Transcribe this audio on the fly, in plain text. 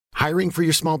Hiring for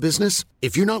your small business?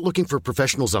 If you're not looking for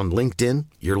professionals on LinkedIn,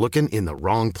 you're looking in the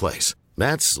wrong place.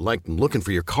 That's like looking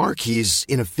for your car keys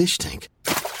in a fish tank.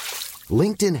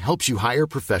 LinkedIn helps you hire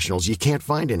professionals you can't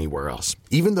find anywhere else,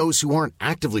 even those who aren't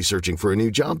actively searching for a new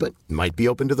job but might be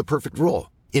open to the perfect role.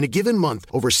 In a given month,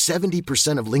 over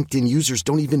 70% of LinkedIn users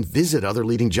don't even visit other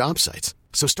leading job sites.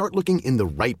 So start looking in the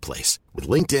right place. With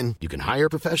LinkedIn, you can hire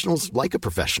professionals like a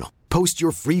professional. Post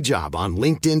your free job on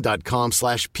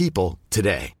linkedin.com/people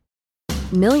today.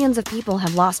 Millions of people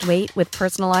have lost weight with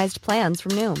personalized plans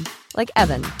from Noom. Like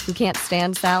Evan, who can't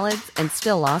stand salads and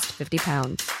still lost 50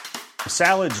 pounds.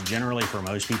 Salads generally for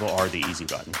most people are the easy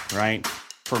button, right?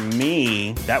 For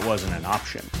me, that wasn't an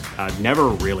option. I never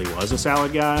really was a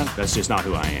salad guy. That's just not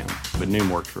who I am. But Noom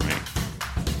worked for me.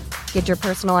 Get your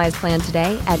personalized plan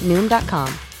today at Noom.com.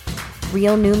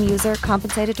 Real Noom user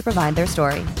compensated to provide their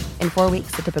story. In 4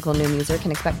 weeks, the typical Noom user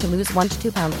can expect to lose 1 to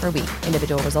 2 pounds per week.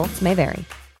 Individual results may vary.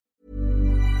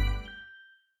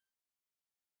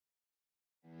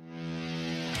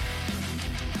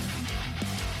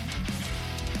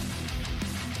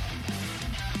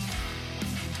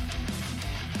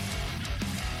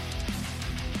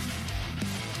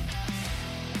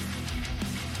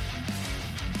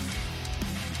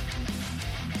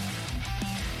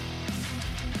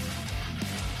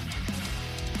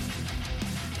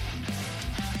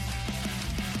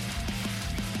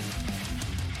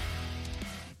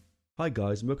 Hi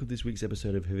guys, and welcome to this week's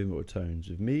episode of Heavy Metal Tones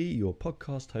with me, your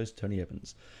podcast host Tony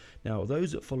Evans. Now,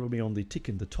 those that follow me on the Tick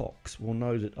and the Talks will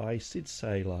know that I did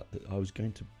say that I was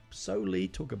going to solely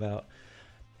talk about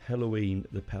Helloween,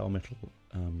 the power metal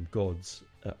gods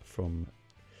from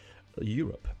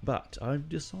Europe, but I've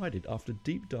decided after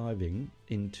deep diving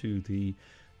into the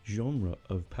genre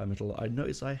of power metal, I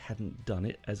noticed I hadn't done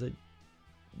it as a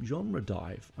genre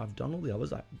dive. I've done all the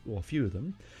others, or a few of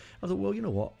them. I thought, well, you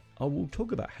know what? I will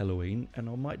talk about Helloween, and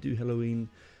I might do Helloween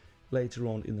later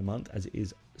on in the month, as it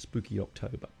is Spooky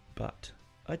October. But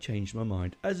I changed my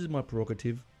mind, as is my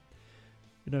prerogative.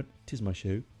 You know, 'tis my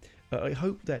show. I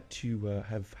hope that you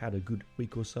have had a good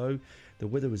week or so. The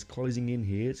weather is closing in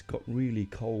here. It's got really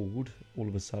cold all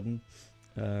of a sudden,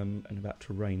 and about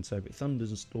to rain. So if it thunders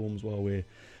and storms while we're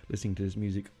listening to this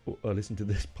music, or listen to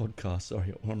this podcast, sorry,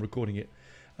 while I'm recording it,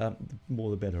 the more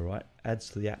the better, right? Adds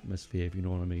to the atmosphere, if you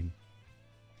know what I mean.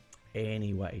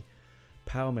 Anyway,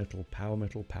 power metal, power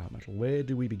metal, power metal. Where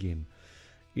do we begin?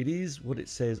 It is what it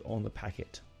says on the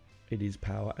packet. It is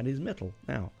power and it is metal.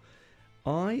 Now,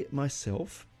 I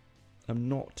myself am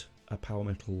not a power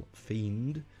metal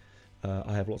fiend.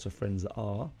 I have lots of friends that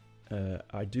are.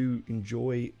 I do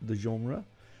enjoy the genre.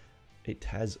 It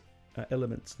has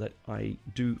elements that I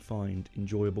do find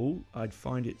enjoyable. I'd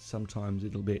find it sometimes a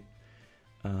little bit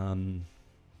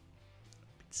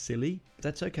silly.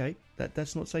 That's okay.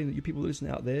 That's not saying that you people that listen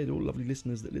out there, all lovely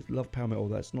listeners that love power metal,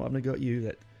 that's not having a go at you.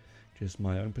 That's just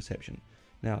my own perception.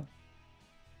 Now,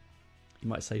 you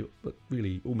might say, but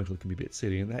really, all metal can be a bit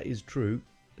silly, and that is true.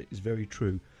 It is very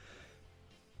true.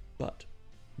 But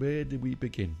where do we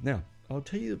begin? Now, I'll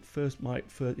tell you my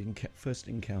first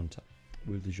encounter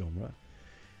with the genre.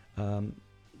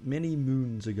 Many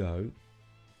moons ago,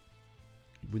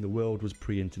 when the world was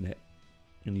pre-internet,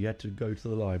 and you had to go to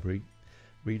the library,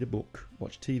 read a book,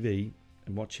 watch TV,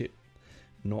 and watch it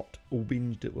not all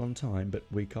binged at one time,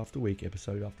 but week after week,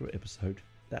 episode after episode.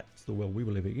 That's the world we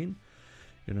were living in.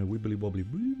 You know, wibbly wobbly,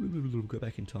 go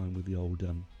back in time with the old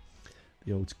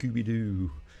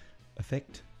Scooby-Doo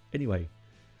effect. Anyway,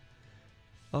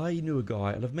 I knew a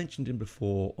guy, and I've mentioned him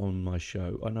before on my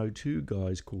show. I know two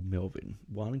guys called Melvin.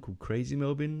 One called Crazy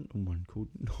Melvin, and one called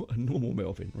Normal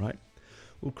Melvin, right?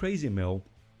 Well, Crazy Mel,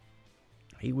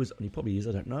 he probably is,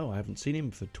 I don't know. I haven't seen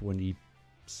him for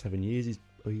 27 years.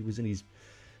 He was in his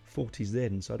 40s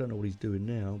then, so I don't know what he's doing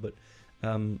now. But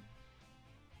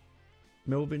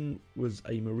Melvin was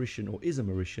a Mauritian, or is a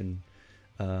Mauritian,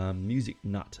 music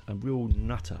nut, a real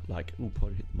nutter. Like,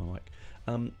 probably hit my mic.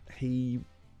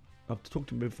 I've talked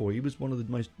to him before. He was one of the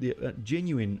most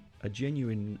genuine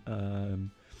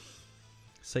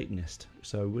Satanist.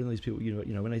 So when these people, you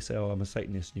know, when they say, "Oh, I'm a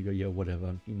Satanist," and you go, "Yeah,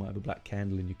 whatever," you might have a black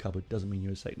candle in your cupboard. Doesn't mean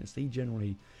you're a Satanist. He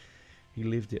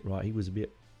lived it right.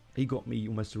 He got me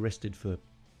almost arrested for.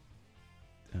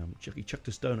 He chucked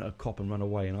a stone at a cop and ran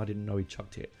away, and I didn't know he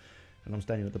chucked it. And I'm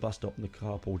standing at the bus stop, and the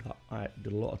car pulled up. I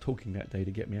did a lot of talking that day to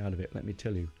get me out of it. Let me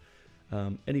tell you.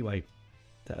 Anyway,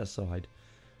 that aside,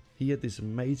 he had this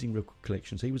amazing record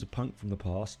collection. So he was a punk from the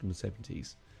past, from the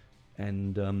 70s,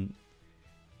 and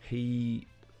he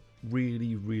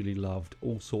really, really loved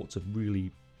all sorts of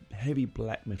really heavy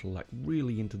black metal, like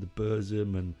really into the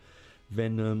Burzum and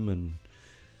Venom. And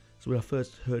so when I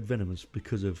first heard Venom was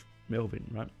because of Melvin,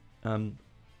 right?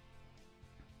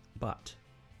 But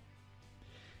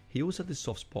he also had this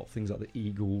soft spot for things like the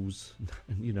Eagles,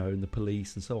 and, you know, and the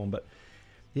Police and so on. But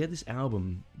he had this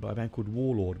album by a band called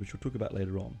Warlord, which we'll talk about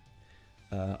later on,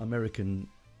 American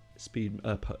speed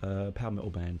power metal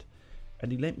band. And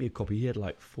he lent me a copy. He had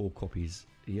like 4 copies.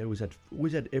 He always had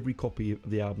every copy of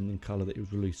the album in colour that it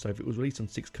was released. So if it was released on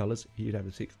 6 colours, he'd have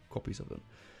the 6 copies of them.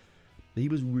 He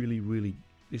was really,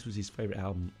 this was his favourite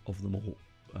album of them all,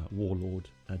 Warlord,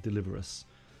 Deliver Us.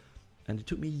 And it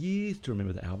took me years to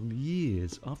remember the album,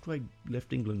 years. After I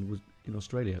left England, was in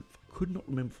Australia, I could not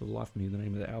remember for the life of me the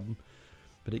name of the album.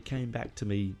 But it came back to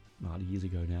me years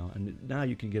ago now. And now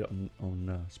you can get it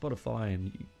on Spotify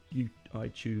and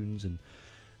iTunes and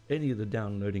any of the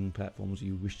downloading platforms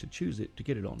you wish to choose it to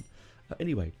get it on.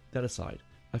 Anyway, that aside,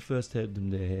 I first heard them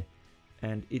there,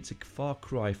 and it's a far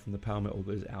cry from the power metal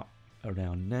that is out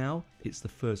around now. It's the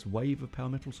first wave of power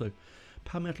metal. So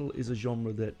power metal is a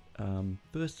genre that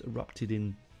first erupted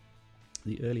in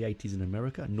the early 80s in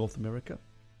America, North America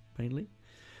mainly,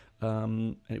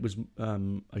 and it was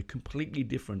a completely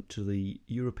different to the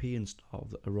European style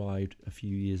that arrived a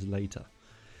few years later.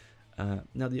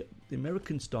 Now the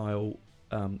American style,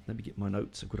 let me get my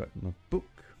notes. I've got my book.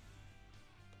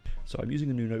 So I'm using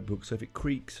a new notebook, so if it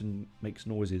creaks and makes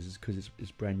noises, it's because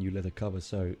it's brand new leather cover,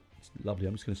 so it's lovely.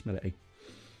 I'm just going to smell it.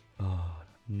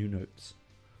 New notes.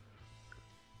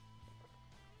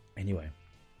 Anyway,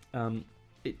 I'll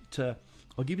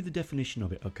give you the definition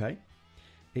of it, okay?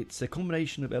 It's a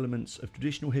combination of elements of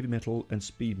traditional heavy metal and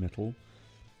speed metal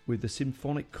with the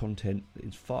symphonic content that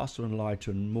is faster and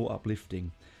lighter and more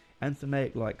uplifting.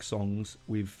 Anthematic-like songs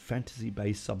with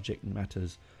fantasy-based subject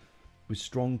matters, with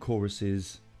strong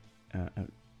choruses,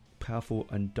 powerful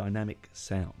and dynamic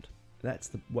sound. That's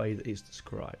the way that it's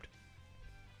described.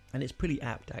 And it's pretty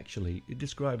apt, actually. It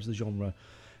describes the genre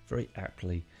very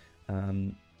aptly.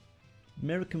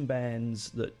 American bands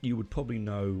that you would probably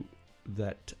know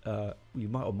that you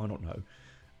might or might not know.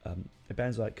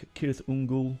 Bands like Kirith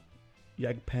Ungol,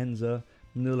 Jagdpanzer,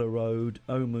 Manila Road,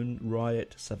 Omen,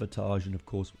 Riot, Savatage, and of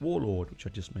course Warlord, which I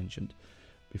just mentioned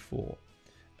before.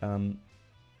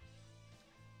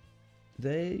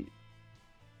 Their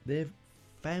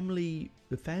family,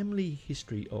 the family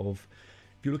history of,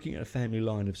 if you're looking at a family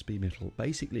line of speed metal,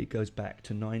 basically it goes back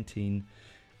to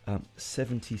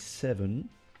 1977,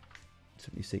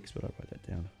 76, but I write that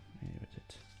down. Where is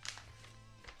it?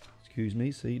 Excuse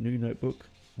me, see, new notebook.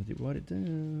 I did write it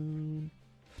down.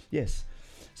 Yes.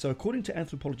 So according to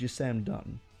anthropologist Sam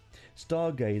Dunn,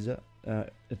 Stargazer, The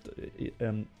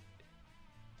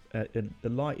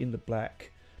Light in the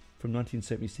Black from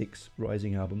 1976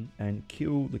 Rising album, and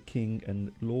Kill the King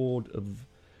and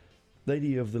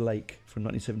Lady of the Lake from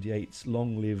 1978's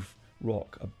Long Live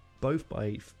Rock, are both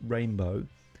by Rainbow,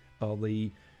 are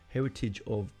the heritage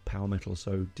of power metal.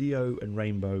 So Dio and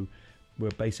Rainbow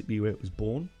were basically where it was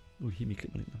born. Oh, you hear me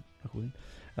clicking it.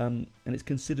 And it's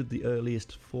considered the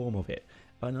earliest form of it.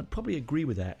 And I'd probably agree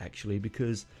with that, actually,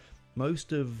 because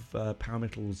most of power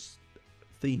metal's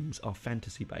themes are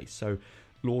fantasy based. So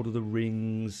Lord of the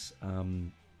Rings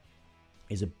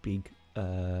is a big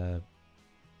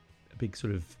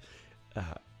sort of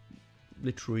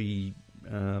literary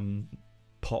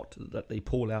pot that they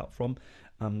pull out from.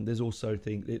 There's also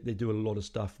they do a lot of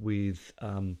stuff with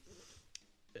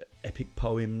epic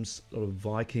poems, a lot of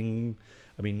Viking.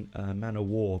 Man of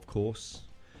War, of course,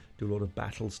 do a lot of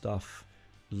battle stuff.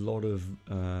 A lot of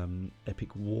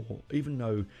epic war, even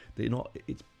though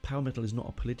power metal is not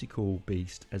a political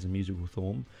beast as a musical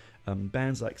form.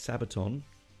 Bands like Sabaton,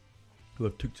 who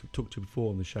I've talked to before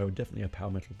on the show, are definitely a power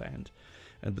metal band,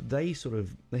 but they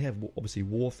have obviously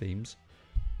war themes,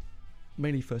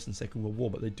 mainly First and Second World War,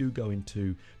 but they do go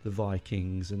into the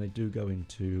Vikings and they do go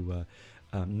into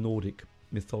Nordic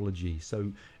mythology.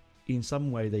 So in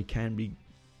some way they can be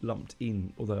lumped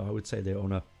in, although I would say they're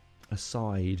on a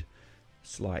side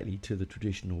slightly to the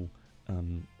traditional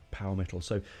power metal.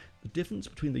 So the difference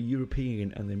between the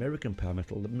European and the American power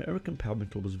metal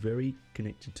was very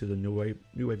connected to the new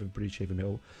wave of British heavy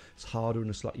metal. It's harder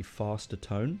and a slightly faster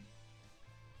tone,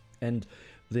 and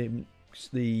the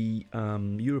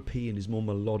European is more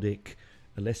melodic,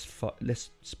 less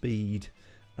speed,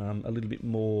 a little bit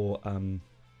more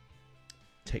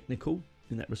technical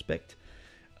in that respect.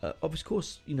 Of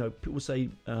course, people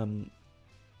say,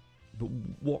 but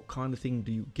what kind of thing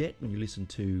do you get when you listen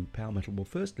to power metal? Well,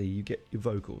 firstly, you get your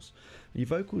vocals. Your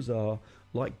vocals are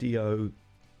like Dio,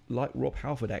 like Rob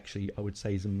Halford, actually, I would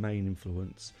say is a main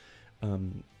influence.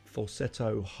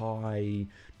 Falsetto, high,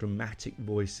 dramatic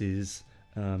voices,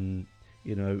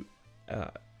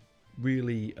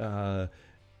 really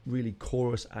really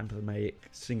chorus anthemaic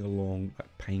sing along, like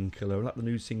Painkiller, like the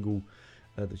new single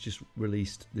that's just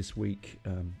released this week,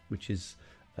 which is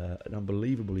an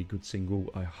unbelievably good single.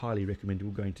 I highly recommend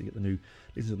all going to get listen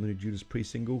to the new Judas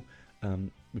Priest single,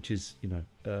 which is,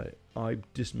 I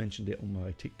just mentioned it on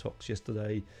my TikToks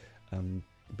yesterday,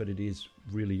 but it is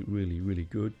really, really, really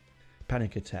good.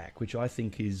 Panic Attack, which I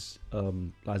think is,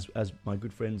 as my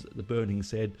good friends at The Burning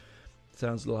said,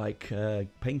 sounds like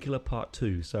Painkiller Part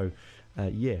 2. So,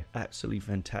 absolutely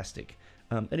fantastic.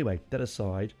 Anyway, that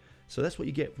aside, so that's what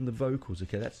you get from the vocals,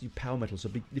 okay? That's your power metal. So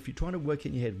if you're trying to work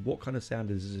in your head what kind of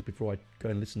sound is this before I go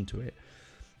and listen to it,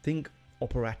 think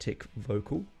operatic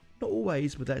vocal. Not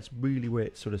always, but that's really where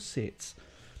it sort of sits.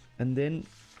 And then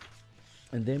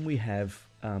we have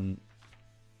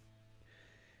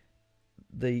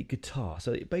the guitar.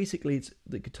 So basically,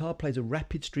 the guitar plays a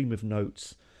rapid stream of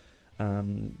notes,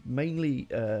 mainly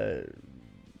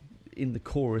in the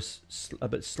chorus,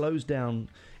 but slows down.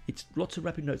 It's lots of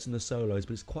rapid notes in the solos,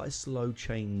 but it's quite a slow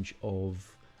change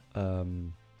of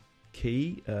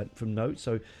key from notes.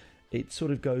 So it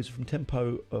sort of goes from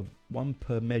tempo of 1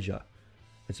 per measure.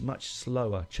 It's a much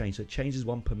slower change. So it changes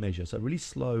 1 per measure. So a really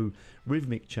slow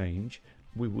rhythmic change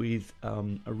with a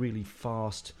really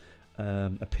fast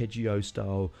arpeggio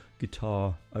style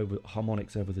guitar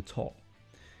harmonics over the top.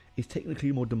 It's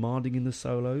technically more demanding in the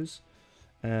solos,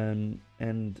 and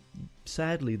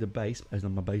sadly the bass, as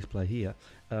I'm a bass player here,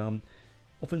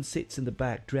 often sits in the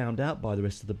back, drowned out by the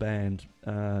rest of the band,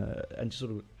 and just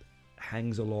sort of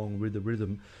hangs along with the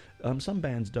rhythm. Some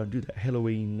bands don't do that.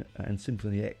 Helloween and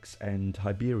Symphony X and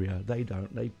Hiberia, they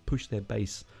don't. They push their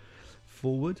bass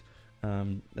forward.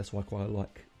 That's why I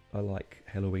like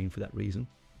Helloween for that reason.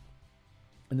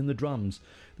 And then the drums.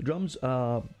 The drums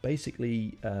are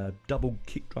basically double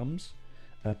kick drums,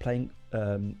 playing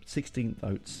 16th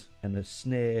notes, and a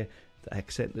snare to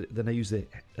accent. Then they use the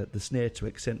snare to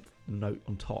accent the note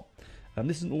on top.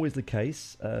 This isn't always the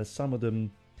case. Some of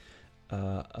them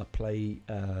play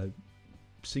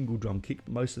single drum kick.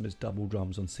 Most of them is double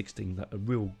drums on 16. That a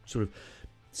real sort of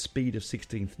speed of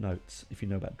 16th notes, if you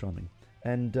know about drumming.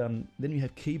 And then you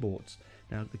have keyboards.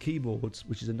 Now the keyboards,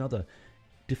 which is another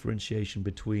differentiation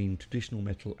between traditional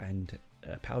metal and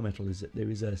power metal, is that there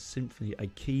is a symphony, a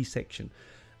key section.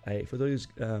 For those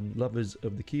lovers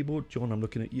of the keyboard, John, I'm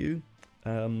looking at you,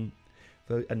 and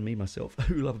me myself,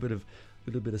 who love a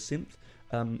little bit of synth.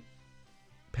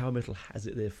 Power metal has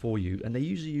it there for you, and they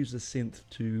usually use the synth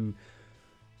to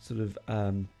sort of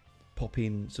pop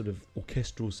in sort of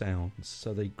orchestral sounds.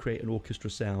 So they create an orchestra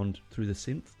sound through the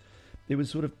synth. It was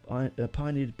sort of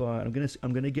pioneered by, I'm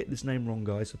going to get this name wrong,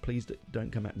 guys, so please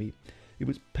don't come at me. It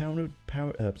was pioneered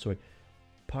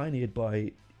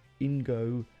by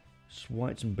Ingo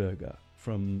Schwarzenberger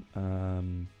from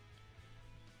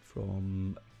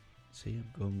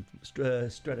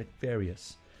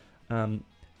Stradivarius,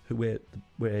 where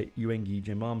Yngwie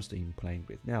J. Malmsteen playing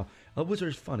with. Now, it was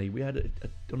very funny. We had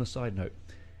on a side note,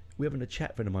 we were having a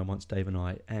chat, friend of mine once, Dave and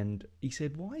I, and he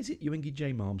said, "Why is it Yngwie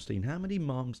J. Malmsteen? How many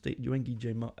Yngwie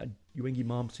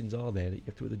Malmsteens are there that you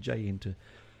have to put a J in to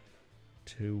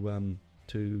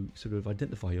sort of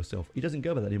identify yourself?" He doesn't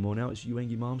go by that anymore. Now it's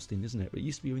Yngwie Malmsteen, isn't it? But it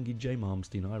used to be Yngwie J.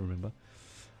 Malmsteen, I remember.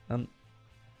 And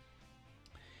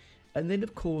then,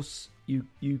 of course,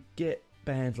 you get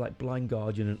bands like Blind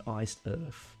Guardian and Iced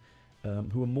Earth,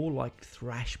 who are more like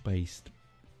thrash-based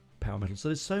power metal. So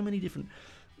there's so many different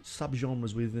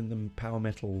subgenres within the power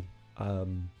metal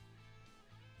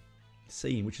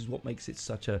scene, which is what makes it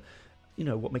such a,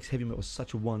 what makes heavy metal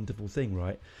such a wonderful thing,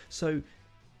 right? So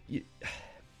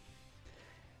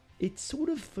it's sort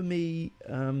of, for me,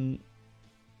 I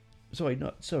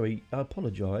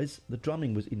apologise. The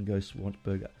drumming was Ingo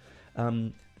Schwarzenberger.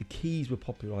 The keys were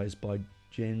popularised by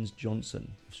Jens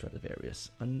Johnson of Stradivarius.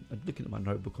 I'm looking at my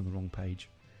notebook on the wrong page.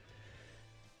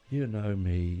 You know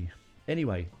me.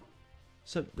 Anyway,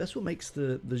 so that's what makes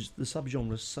the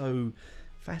subgenre so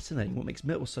fascinating. What makes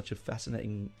metal such a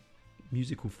fascinating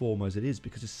musical form as it is,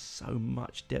 because there's so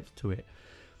much depth to it.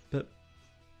 But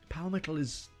power metal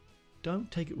is, don't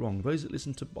take it wrong. Those that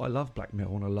listen to, I love black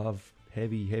metal and I love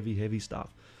heavy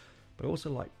stuff, but I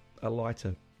also like a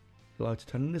lighter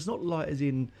tone. And it's not light as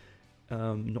in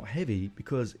not heavy,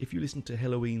 because if you listen to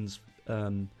Helloween's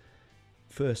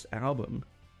first album,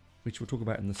 which we'll talk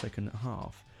about in the second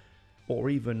half, or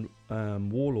even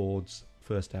Warlord's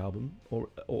first album, or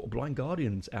Blind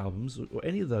Guardian's albums, or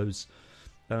any of those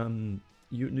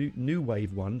new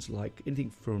wave ones, like anything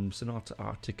from Sonata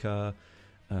Arctica,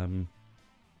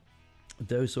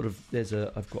 those sort of,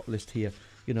 I've got a list here,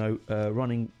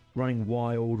 Running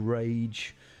Wild,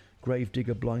 Rage,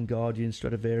 Gravedigger, Blind Guardian,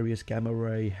 Stradivarius, Gamma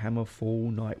Ray,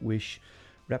 Hammerfall, Nightwish,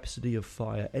 Rhapsody of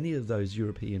Fire, any of those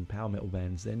European power metal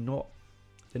bands, they're not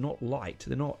light.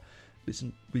 They're not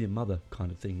listen with your mother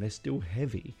kind of thing. They're still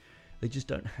heavy. They just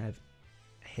don't have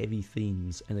heavy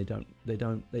themes, and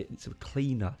it's a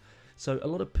cleaner. So a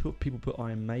lot of people put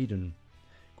Iron Maiden.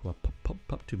 Well, I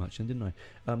popped up too much, didn't I?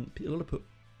 A lot of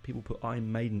people put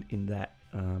Iron Maiden in that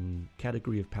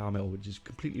category of power metal, which is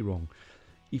completely wrong.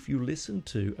 If you listen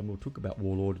to, and we'll talk about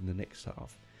Warlord in the next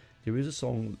half, there is a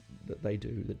song that they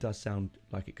do that does sound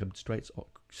like it comes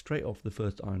straight off the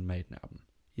first Iron Maiden album.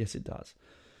 Yes, it does.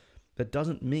 That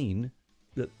doesn't mean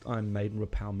that Iron Maiden are a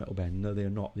power metal band. No, they're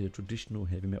not. They're a traditional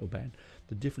heavy metal band.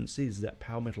 The difference is that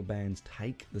power metal bands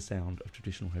take the sound of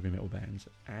traditional heavy metal bands,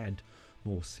 add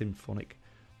more symphonic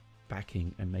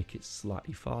backing, and make it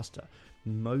slightly faster.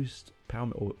 Most power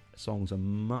metal songs are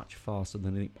much faster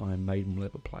than any Iron Maiden will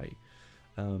ever play.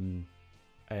 And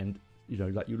you know,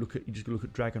 like you just look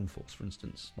at Dragon Force, for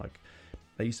instance. Like,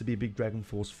 I used to be a big Dragon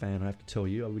Force fan. I have to tell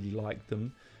you, I really liked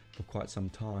them for quite some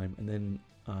time, and then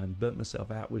I burnt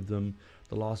myself out with them.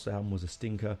 The last album was a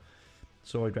stinker.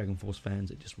 Sorry, Dragon Force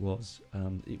fans, it just was.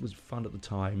 It was fun at the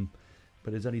time,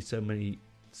 but there's only so many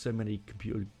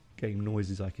computer game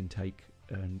noises I can take,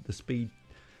 and the speed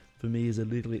for me is a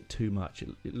little bit too much.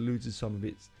 It loses some of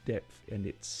its depth and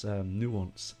its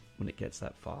nuance when it gets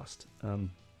that fast.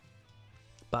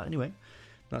 But anyway,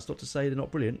 that's not to say they're not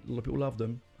brilliant. A lot of people love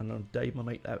them, and Dave, my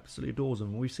mate, absolutely adores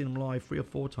them. We've seen them live 3 or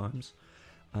 4 times,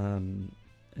 and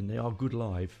they are good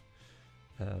live.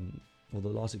 Well, the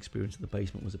last experience in the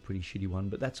basement was a pretty shitty one,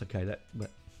 but that's okay. That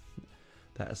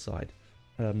aside,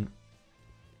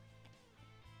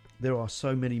 there are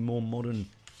so many more modern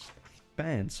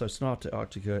bands. So Sonata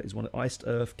Arctica is one. Iced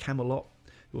Earth, Camelot,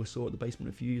 who I saw at the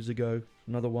basement a few years ago,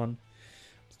 another one.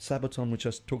 Sabaton, which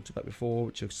I talked about before,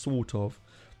 which are sort of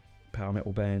power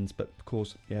metal bands, but of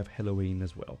course you have Helloween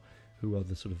as well, who are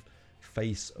the sort of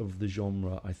face of the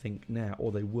genre, I think now,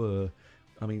 or they were.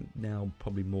 I mean, now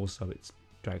probably more so it's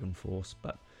Dragon Force.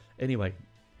 But anyway,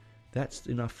 that's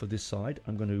enough for this side.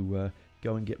 I'm going to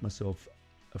go and get myself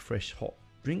a fresh hot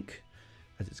drink,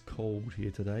 as it's cold here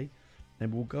today,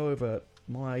 and we'll go over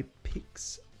my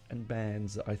picks and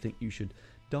bands that I think you should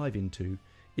dive into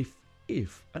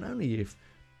if and only if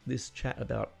this chat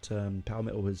about power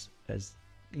metal has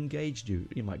engaged you.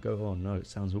 You might go, oh no, it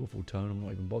sounds awful, Tone, I'm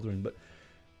not even bothering, but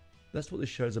that's what this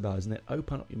show's about, isn't it?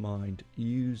 Open up your mind,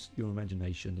 use your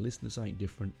imagination, listen to something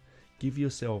different,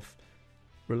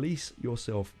 release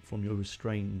yourself from your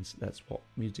restraints. That's what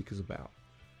music is about.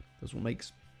 That's what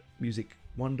makes music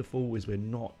wonderful, is we're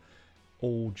not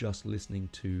all just listening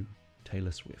to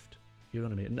Taylor Swift. You know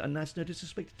what I mean? And that's no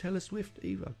disrespect to Taylor Swift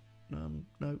either.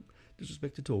 No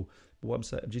disrespect at all. But what I'm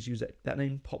saying, I've just used that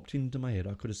name popped into my head.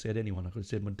 I could have said anyone. I could have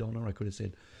said Madonna. I could have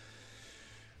said,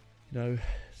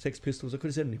 Sex Pistols. I could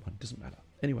have said anyone. Doesn't matter.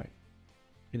 Anyway,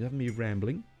 enough of me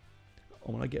rambling.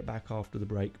 When I get back after the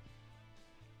break,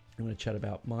 I'm going to chat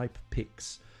about my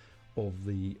picks of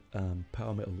the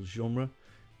power metal genre,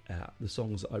 the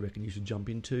songs that I reckon you should jump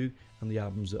into, and the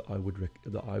albums that I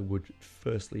would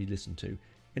firstly listen to.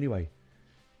 Anyway,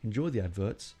 enjoy the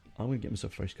adverts. I'm going to get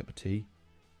myself a fresh cup of tea.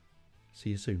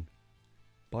 See you soon.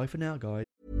 Bye for now, guys.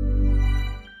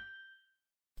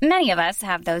 Many of us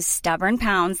have those stubborn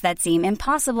pounds that seem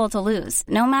impossible to lose,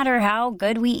 no matter how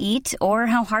good we eat or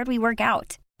how hard we work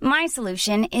out. My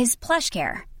solution is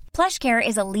PlushCare. PlushCare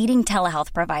is a leading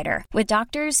telehealth provider with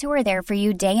doctors who are there for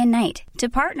you day and night to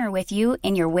partner with you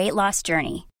in your weight loss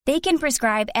journey. They can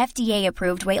prescribe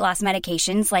FDA-approved weight loss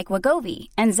medications like Wegovy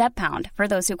and Zepbound for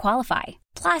those who qualify.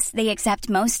 Plus, they accept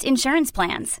most insurance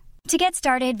plans. To get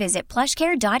started, visit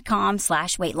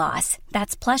plushcare.com/weightloss.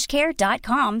 That's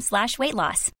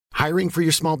plushcare.com/weightloss. Hiring for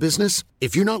your small business?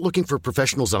 If you're not looking for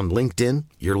professionals on LinkedIn,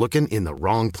 you're looking in the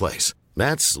wrong place.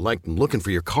 That's like looking for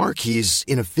your car keys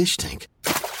in a fish tank.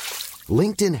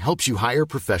 LinkedIn helps you hire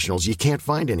professionals you can't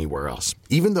find anywhere else,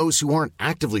 even those who aren't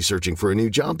actively searching for a new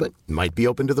job but might be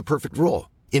open to the perfect role.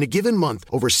 In a given month,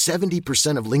 over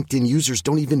 70% of LinkedIn users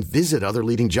don't even visit other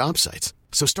leading job sites.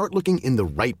 So start looking in the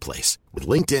right place. With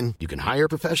LinkedIn, you can hire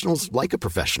professionals like a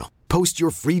professional. Post your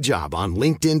free job on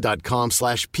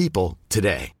linkedin.com/people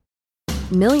today.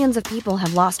 Millions of people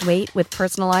have lost weight with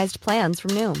personalized plans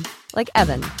from Noom. Like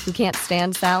Evan, who can't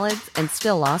stand salads and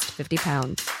still lost 50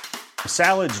 pounds.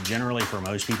 Salads generally for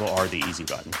most people are the easy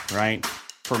button, right?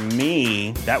 For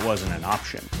me, that wasn't an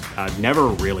option. I never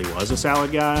really was a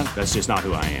salad guy. That's just not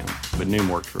who I am. But Noom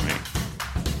worked for me.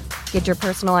 Get your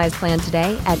personalized plan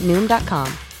today at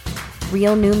Noom.com.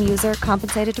 Real Noom user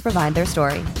compensated to provide their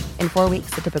story. In 4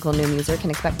 weeks, the typical Noom user can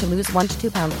expect to lose 1 to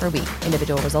 2 pounds per week.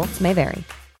 Individual results may vary.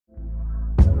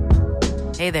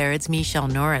 Hey there, it's Michelle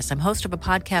Norris. I'm host of a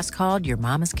podcast called Your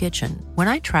Mama's Kitchen. When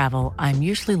I travel, I'm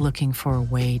usually looking for a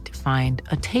way to find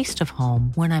a taste of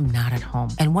home when I'm not at home.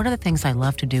 And one of the things I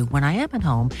love to do when I am at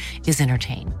home is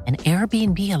entertain. And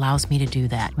Airbnb allows me to do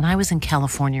that. When I was in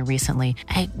California recently,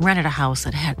 I rented a house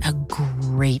that had a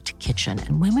great kitchen.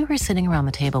 And when we were sitting around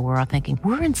the table, we were all thinking,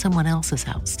 we're in someone else's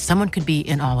house. Someone could be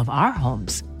in all of our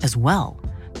homes as well.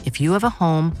 If you have a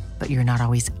home, but you're not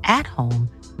always at home,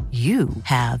 you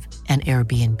have an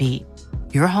Airbnb.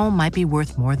 Your home might be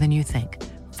worth more than you think.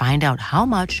 Find out how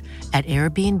much at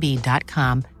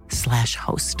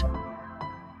airbnb.com/host.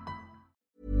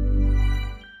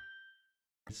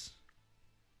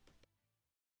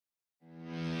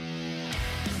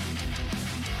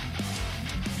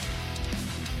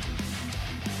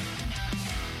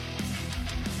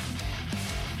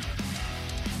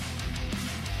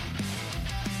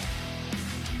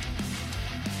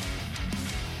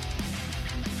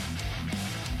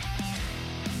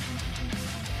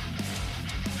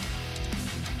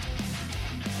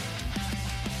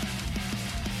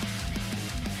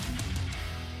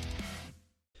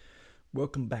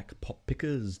 Welcome back, pop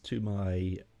pickers, to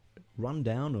my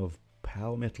rundown of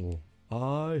power metal.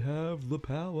 I have the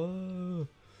power,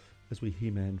 as we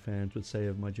He-Man fans would say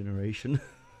of my generation.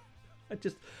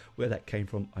 Where that came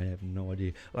from, I have no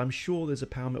idea. I'm sure there's a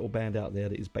power metal band out there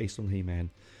that is based on He-Man.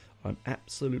 I'm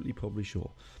absolutely probably sure.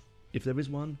 If there is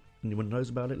one, and anyone knows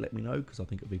about it, let me know, because I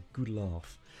think it'll be a good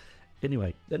laugh.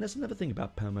 Anyway, then that's another thing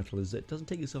about power metal, is that it doesn't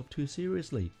take itself too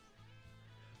seriously.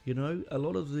 You know, a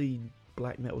lot of the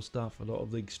black metal stuff, a lot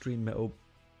of the extreme metal,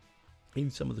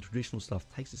 even some of the traditional stuff,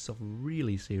 takes itself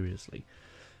really seriously.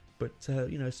 But,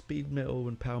 speed metal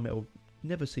and power metal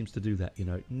never seems to do that,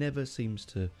 It never seems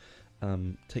to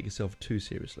take itself too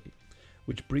seriously.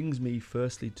 Which brings me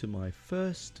firstly to my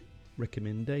first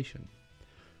recommendation.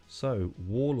 So,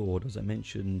 Warlord, as I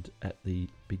mentioned at the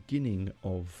beginning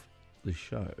of the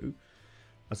show,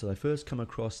 as I first come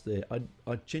across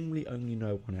I genuinely only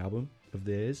know one album of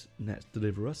theirs, and that's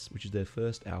Deliver Us, which is their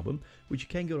first album, which you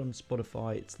can get on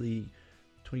Spotify. It's the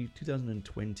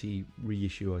 2020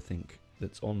 reissue, I think,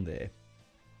 that's on there.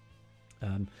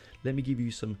 Let me give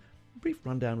you some brief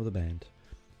rundown of the band.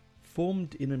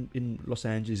 Formed in Los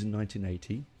Angeles in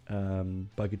 1980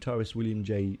 by guitarist William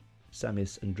J.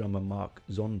 Samis and drummer Mark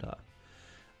Zonda.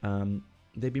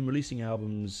 They've been releasing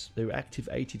albums. They were active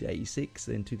 80 to 86,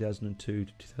 then 2002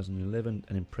 to 2011,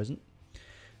 and in present.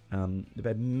 They've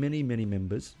had many, many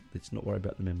members. Let's not worry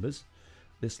about the members.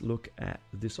 Let's look at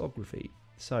the discography.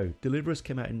 So, Deliver Us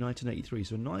came out in 1983,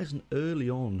 so nice and early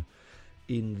on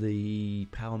in the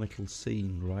power metal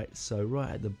scene, right? So,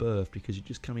 right at the birth, because you're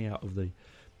just coming out of the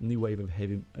new wave of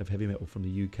heavy metal from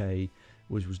the UK,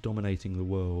 which was dominating the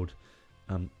world.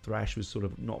 Thrash was sort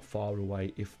of not far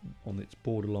away, if on its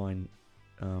borderline,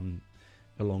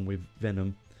 along with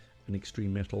Venom and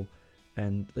extreme metal.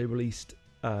 And they released...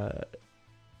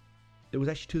 It was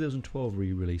actually 2012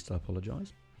 re-released, I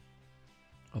apologise,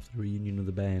 after the reunion of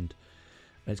the band.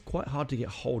 And it's quite hard to get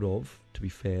hold of, to be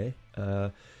fair.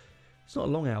 It's not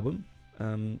a long album.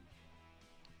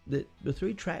 The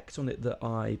three tracks on it that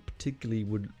I particularly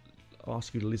would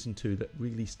ask you to listen to that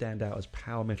really stand out as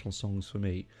power metal songs for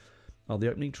me are the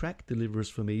opening track, Deliver Us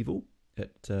from Evil.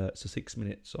 It's a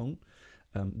 6-minute song.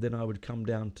 Then I would come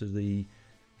down to the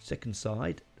second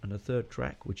side and the third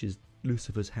track, which is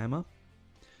Lucifer's Hammer.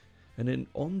 And then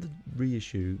on the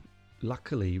reissue,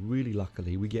 really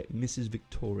luckily, we get Mrs.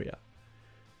 Victoria.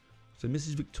 So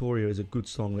Mrs. Victoria is a good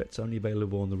song that's only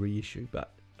available on the reissue,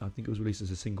 but I think it was released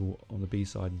as a single on the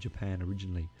B-side in Japan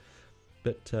originally.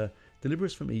 But Deliver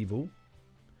Us from Evil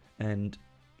and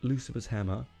Lucifer's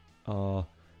Hammer are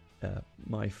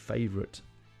my favourite.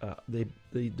 They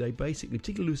basically,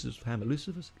 particularly Lucifer's Hammer,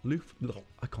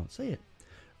 I can't say it.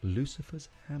 Lucifer's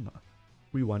Hammer.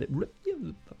 Rewind it.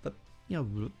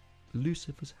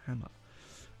 Lucifer's Hammer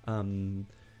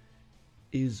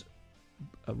is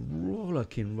a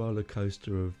rollicking roller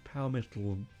coaster of power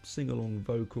metal, sing-along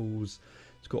vocals.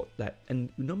 It's got that, and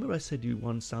remember I said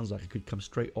one sounds like it could come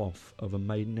straight off of a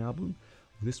Maiden album.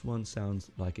 This one sounds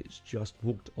like it's just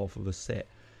walked off of a set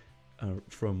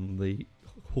from the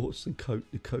Horse and Coat,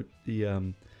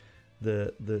 the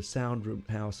Sound Room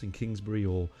House in Kingsbury,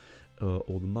 or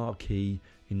the Marquee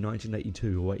in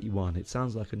 1982 or 81. It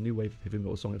sounds like a new wave of heavy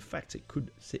metal song. In fact, it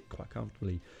could sit quite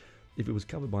comfortably if it was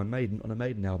covered by Maiden on a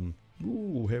Maiden album.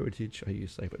 Ooh, heritage, I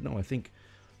used to say, but no, I think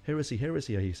heresy, I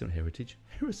used to say heritage,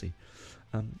 heresy.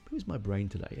 Where's my brain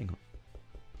today? Hang on.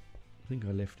 I think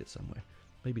I left it somewhere.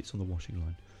 Maybe it's on the washing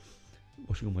line.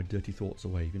 Washing all my dirty thoughts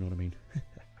away, if you know what I mean.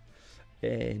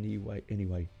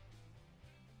 Anyway.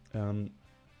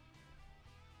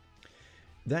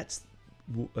 That's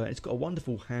it's got a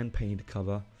wonderful hand-painted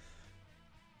cover.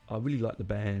 I really like the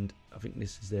band. I think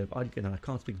this is I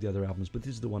can't speak of the other albums, but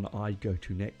this is the one that I'd go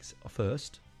to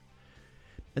first.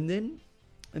 And then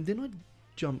I'd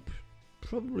jump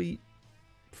probably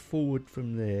forward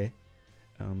from there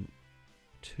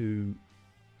to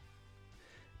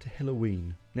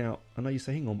Helloween. Now, I know you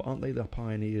say, hang on, but aren't they the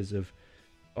pioneers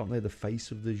aren't they the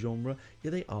face of the genre?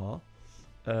 Yeah, they are.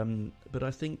 But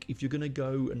I think if you're going to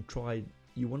go and try,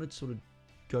 you want to sort of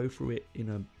go through it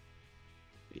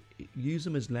use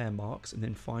them as landmarks and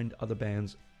then find other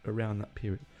bands around that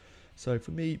period. So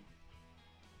for me,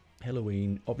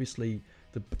 Helloween, obviously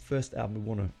the first album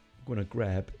we want to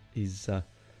grab is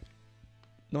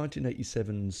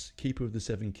 1987's Keeper of the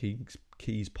Seven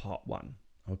Keys Part 1.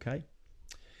 Okay.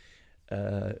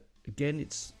 Again,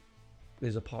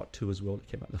 there's a Part 2 as well that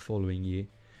came out the following year.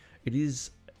 It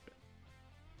is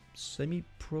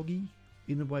semi-proggy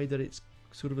in a way that it's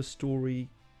sort of a story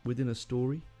within a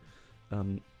story.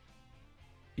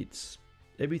 It's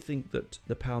everything that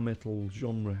the power metal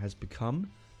genre has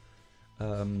become.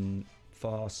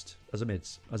 Fast, as I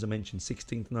mentioned,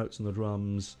 16th notes on the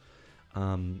drums,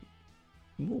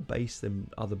 more bass than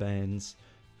other bands.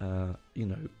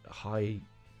 High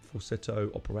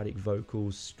falsetto, operatic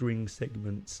vocals, string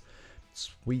segments,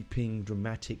 sweeping,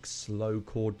 dramatic, slow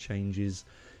chord changes,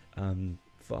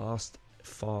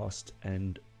 fast,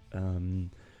 and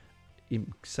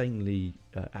insanely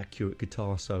accurate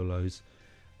guitar solos.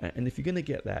 And if you're going to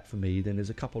get that for me, then there's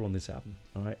a couple on this album.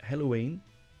 All right, Halloween,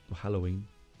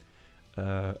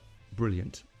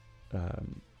 brilliant.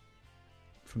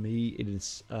 For me, it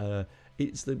is.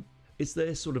 It's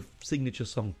their sort of signature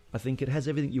song. I think it has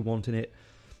everything you want in it.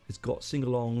 It's got sing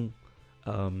along.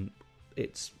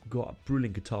 It's got a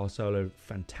brilliant guitar solo,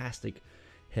 fantastic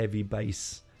heavy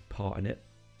bass part in it.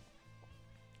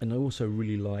 And I also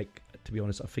really like, to be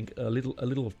honest, I think a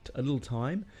little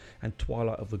time and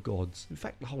Twilight of the Gods. In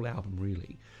fact, the whole album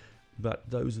really. But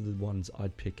those are the ones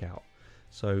I'd pick out.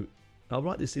 So I'll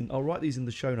write these in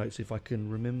the show notes if I can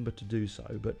remember to do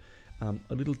so. But a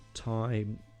little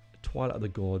time, Twilight of the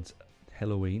Gods,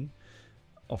 Halloween,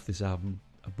 off this album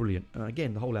are brilliant. And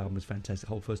again, the whole album is fantastic.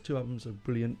 The whole first two albums are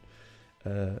brilliant.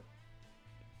 I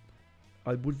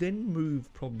would then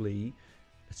move probably.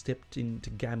 Stepped into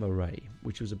Gamma Ray,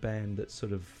 which was a band that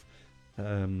sort of,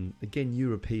 again,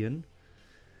 European,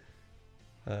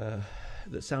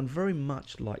 that sound very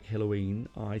much like Helloween,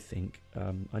 I think.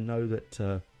 I know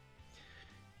that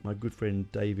my good friend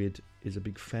David is a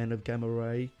big fan of Gamma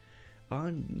Ray.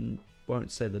 I won't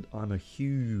say that I'm a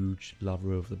huge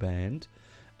lover of the band,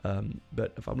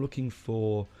 but if I'm looking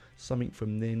for something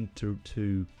from them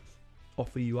to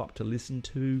offer you up to listen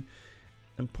to,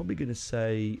 I'm probably going to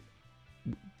say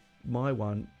my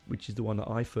one, which is the one that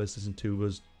I first listened to,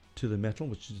 was To the Metal,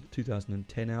 which is a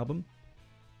 2010 album.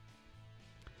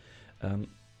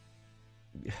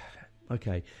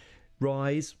 Okay,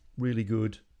 Rise, really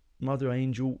good. Mother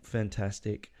Angel,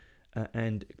 fantastic.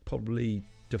 And probably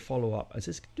to follow up,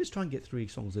 just try and get 3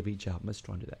 songs of each album. Let's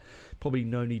try and do that. Probably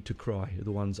No Need to Cry are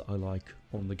the ones that I like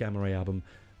on the Gamma Ray album.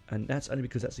 And that's only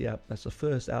because that's the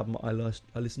first album I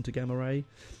listened to Gamma Ray,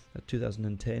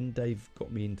 2010. Dave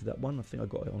got me into that one. I think I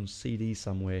got it on CD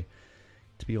somewhere,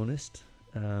 to be honest.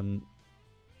 Or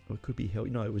it could be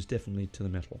no, it was definitely To the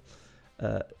Metal.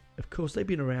 Of course, they've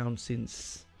been around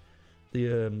since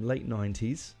the late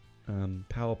 90s.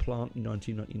 Power Plant in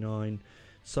 1999,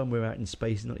 Somewhere Out in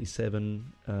Space in 97.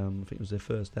 I think it was their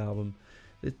first album.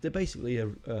 They're basically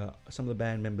some of the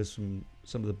band members from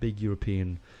some of the big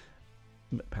European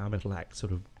power metal acts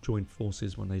sort of joined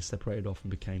forces when they separated off and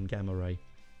became Gamma Ray.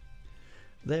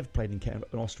 They've played in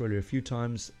Australia a few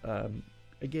times.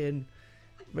 Again,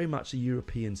 very much a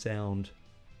European sound,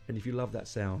 and if you love that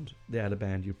sound, they're the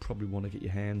band you probably want to get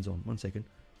your hands on. 1 second.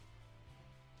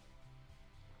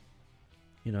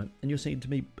 And you're saying to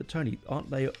me, but Tony, aren't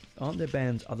there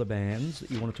bands, other bands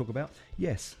that you want to talk about?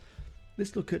 Yes.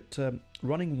 Let's look at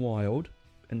Running Wild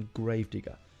and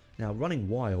Gravedigger. Now, Running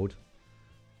Wild,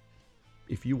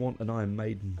 if you want an Iron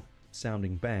Maiden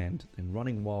sounding band, then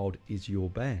Running Wild is your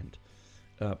band.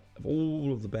 Of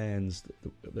all of the bands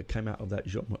that came out of that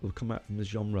genre, or come out from this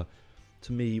genre,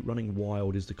 to me, Running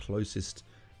Wild is the closest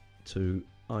to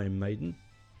Iron Maiden.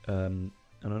 And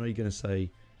I know you're going to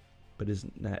say, but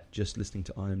isn't that just listening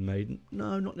to Iron Maiden?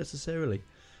 No, not necessarily.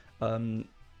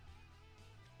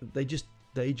 They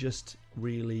just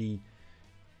really,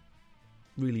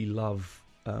 really love.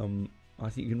 I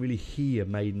think you can really hear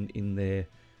Maiden in their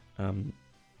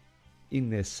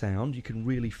sound. You can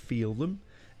really feel them,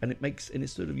 and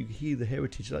it's sort of, you hear the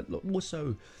heritage. Like, look,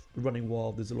 also Running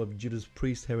Wild, there's a lot of Judas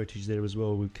Priest heritage there as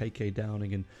well, with KK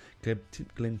Downing and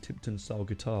Glenn Tipton style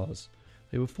guitars.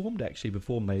 They were formed actually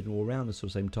before Maiden, or around the sort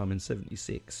of same time in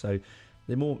 '76. So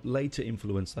they're more later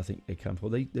influence, I think they come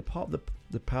from. They're part of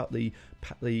the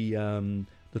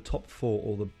top four,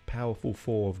 or the powerful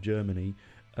four of Germany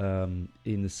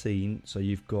in the scene. So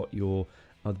you've got your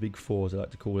the big four, as I like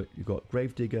to call it. You've got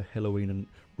Gravedigger, Helloween, and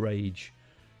Rage,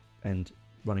 and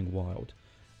Running Wild.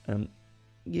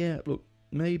 Look,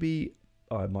 maybe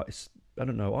I might. I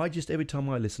don't know. I just, every time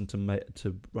I listen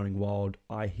to Running Wild,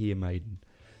 I hear Maiden.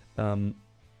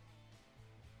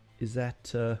 Is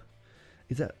that?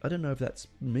 I don't know if that's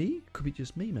me. Could be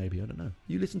just me, maybe. I don't know.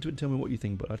 You listen to it and tell me what you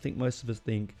think. But I think most of us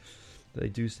think they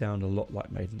do sound a lot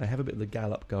like Maiden. They have a bit of the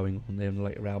gallop going on there in the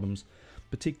later albums,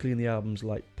 particularly in the albums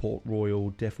like Port Royal,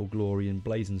 Death or Glory, and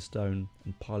Blazing Stone,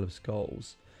 and Pile of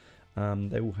Skulls.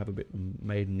 They all have a bit of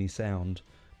Maiden-y sound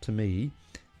to me.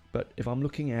 But if I'm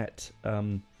looking at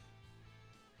an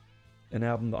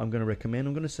album that I'm going to recommend,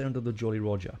 I'm going to say Under the Jolly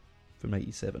Roger from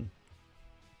 '87.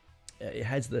 It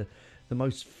has the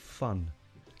most fun.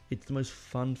 It's the most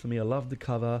fun for me. I love the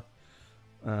cover.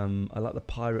 I like the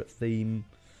pirate theme,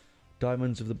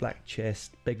 Diamonds of the Black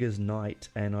Chest, Beggar's Night,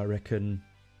 and I reckon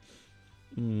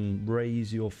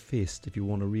Raise Your Fist if you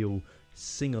want a real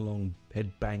sing-along,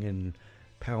 head-banging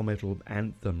power metal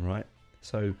anthem, right?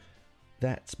 So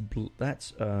that's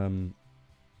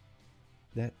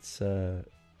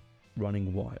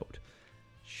Running Wild.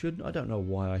 I don't know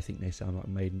why I think they sound like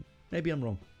Maiden. Maybe I'm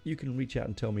wrong. You can reach out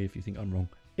and tell me if you think I'm wrong.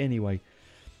 Anyway,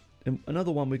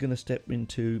 another one we're going to step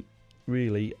into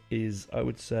really is, I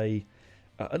would say,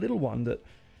 a little one that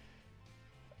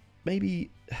maybe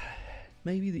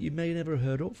that you may never have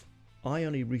heard of. I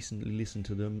only recently listened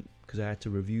to them because I had to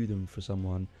review them for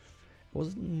someone.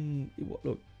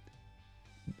 Look,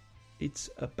 it's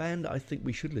a band that I think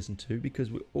we should listen to,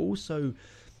 because we're also,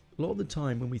 a lot of the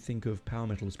time when we think of power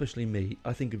metal, especially me,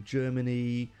 I think of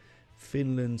Germany,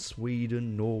 Finland,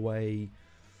 Sweden, Norway,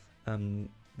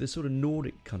 the sort of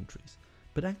Nordic countries.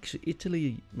 But actually,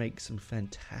 Italy makes some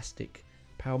fantastic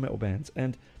power metal bands.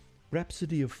 And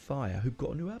Rhapsody of Fire, who've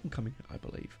got a new album coming out, I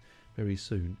believe, very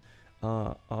soon,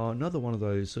 are another one of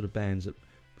those sort of bands that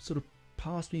sort of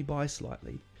passed me by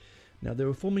slightly. Now, they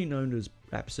were formerly known as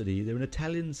Rhapsody. They're an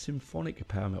Italian symphonic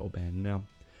power metal band. Now,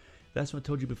 that's what I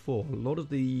told you before. A lot of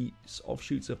the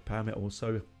offshoots of power metal.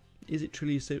 So, is it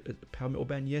truly a power metal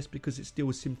band? Yes, because it's still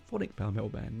a symphonic power metal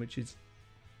band, which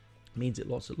means it a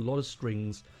lot of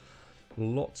strings,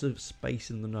 lots of space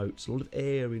in the notes, a lot of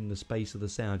air in the space of the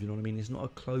sound. You know what I mean? It's not a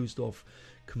closed-off,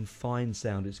 confined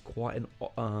sound. It's quite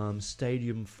an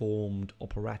stadium-formed,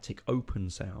 operatic,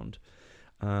 open sound,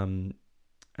 and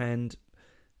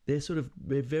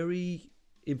they're very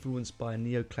influenced by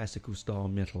neoclassical style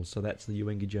metal. So that's the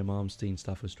Yngwie Jem Malmsteen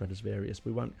stuff with Stratovarius.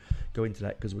 We won't go into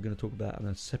that because we're going to talk about that in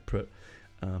a separate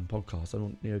podcast. I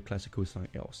want neoclassical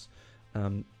something else.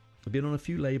 I've been on a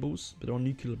few labels, but they're on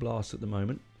Nuclear Blast at the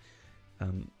moment.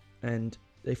 And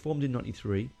they formed in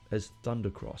 '93 as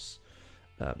Thundercross.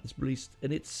 It's released,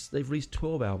 and they've released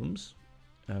 12 albums,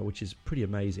 which is pretty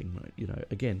amazing. Right? You know,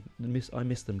 again, I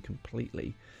miss them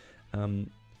completely.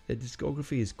 Their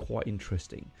discography is quite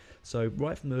interesting. So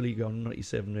right from early on,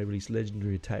 '97, they released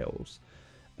Legendary Tales.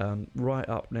 Right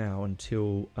up now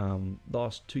until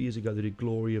last 2 years ago, they did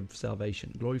Glory for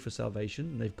Salvation,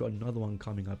 and they've got another one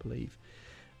coming, I believe.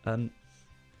 I'll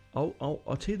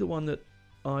tell you the one that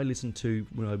I listened to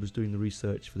when I was doing the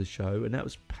research for the show, and that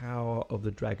was Power of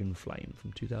the Dragon Flame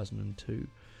from 2002.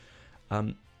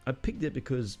 I picked it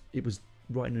because it was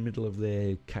right in the middle of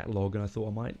their catalogue, and I thought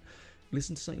I might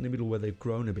listen to something in the middle where they've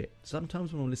grown a bit.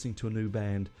 Sometimes when I'm listening to a new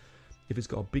band, if it's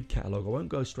got a big catalogue, I won't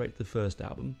go straight to the first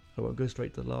album, I won't go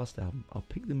straight to the last album. I'll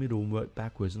pick the middle and work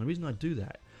backwards, and the reason I do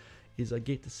that is I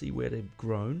get to see where they've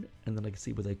grown, and then I can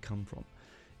see where they come from.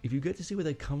 If you get to see where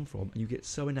they come from, and you get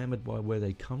so enamoured by where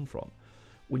they come from,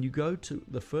 when you go to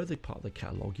the further part of the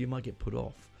catalogue, you might get put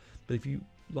off. But if you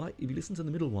listen to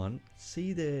the middle one,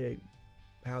 see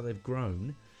how they've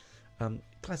grown.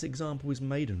 Classic example is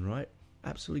Maiden, right?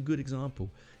 Absolutely good example.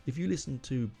 If you listen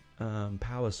to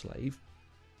Power Slave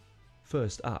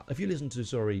first up, if you listen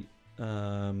to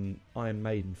Iron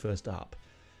Maiden first up,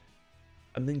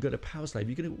 and then go to Power Slave,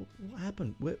 you're going to, what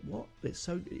happened? What? It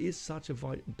is such a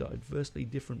diversely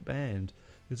different band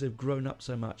because they've grown up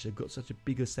so much. They've got such a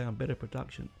bigger sound, better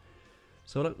production.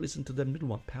 So I don't listen to the middle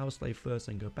one, Power Slave first,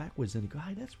 and go backwards, and you go,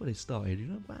 hey, that's where they started. You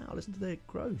know, wow, listen to their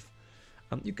growth.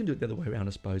 You can do it the other way around,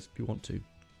 I suppose, if you want to.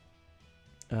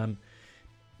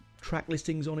 Track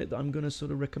listings on it that I'm going to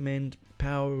sort of recommend: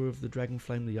 Power of the Dragon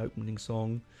Flame, the opening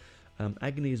song.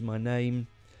 Agony Is My Name,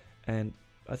 and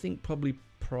I think probably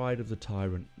Pride of the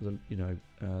Tyrant, the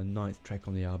ninth track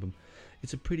on the album.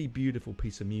 It's a pretty beautiful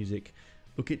piece of music.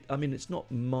 Look, it's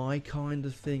not my kind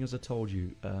of thing, as I told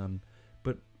you,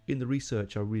 but in the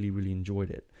research, I really, really enjoyed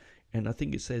it, and I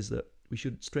think it says that we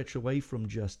should stretch away from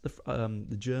just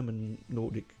the German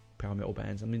Nordic power metal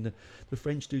bands. I mean, the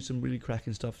French do some really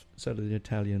cracking stuff, so do the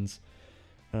Italians.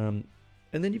 And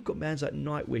then you've got bands like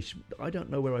Nightwish. I don't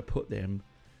know where I put them.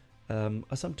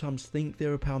 I sometimes think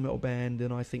they're a power metal band,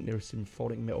 and I think they're a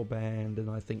symphonic metal band, and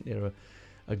I think they're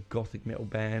a gothic metal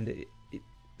band.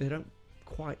 They don't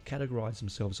quite categorize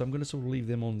themselves, so I'm going to sort of leave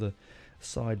them on the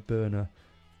side burner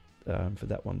for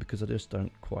that one, because I just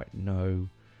don't quite know.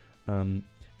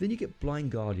 Then you get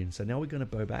Blind Guardian. So now we're going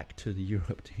to go back to the go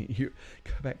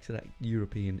back to that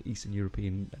European, Eastern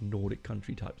European and Nordic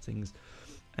country type things,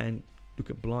 and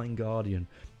look at Blind Guardian.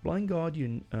 Blind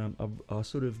Guardian are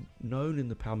sort of known in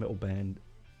the power metal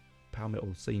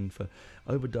scene for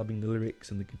overdubbing the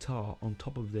lyrics and the guitar on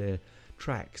top of their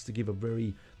tracks to give a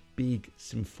very big,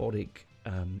 symphonic,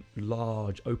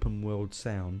 large, open world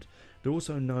sound. They're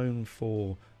also known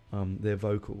for their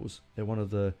vocals. They're one of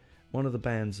the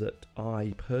bands that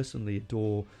I personally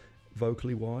adore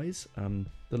vocally wise.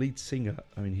 The lead singer,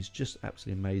 he's just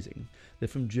absolutely amazing. They're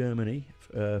from Germany,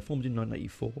 formed in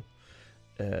 1984.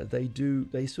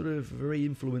 They sort of very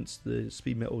influence the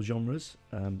speed metal genres,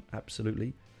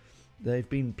 absolutely. They've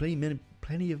been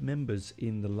plenty of members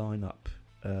in the lineup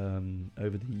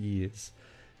over the years,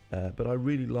 but I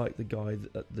really like the guy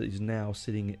that is now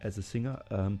sitting as a singer.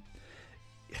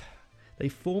 They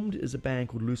formed as a band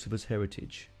called Lucifer's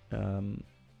Heritage, and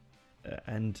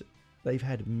they've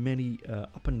had many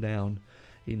up and down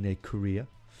in their career.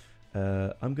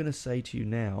 I'm going to say to you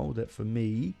now that for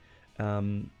me, I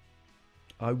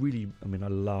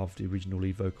love the original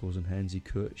lead vocals and Hansi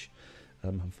Kirsch.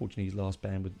 Unfortunately, his last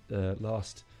band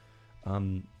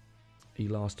he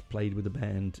last played with the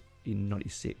band in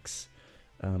 '96.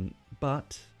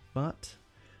 But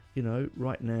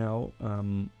right now,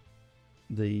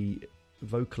 the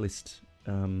vocalist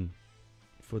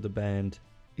for the band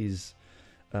is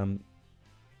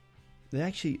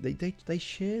they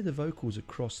share the vocals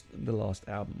across the last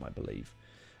album, I believe.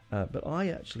 But I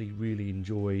actually really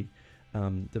enjoy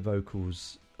the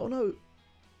vocals. Oh no,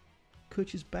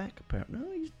 Kirch is back apparently. No,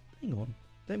 hang on.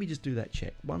 Let me just do that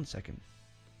check. 1 second.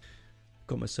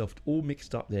 Got myself all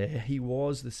mixed up there. He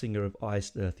was the singer of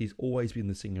Iced Earth. He's always been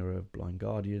the singer of Blind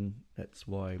Guardian. That's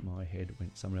why my head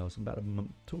went somewhere else. I'm about to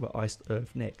talk about Iced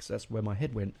Earth next. That's where my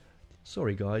head went.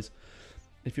 Sorry, guys.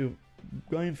 If you're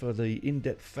going for the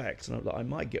in-depth facts, and I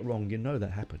might get wrong,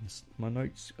 that happens. My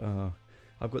notes,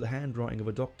 I've got the handwriting of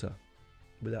a doctor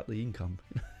without the income.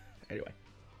 Anyway.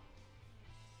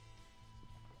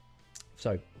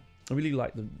 So, I really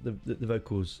like the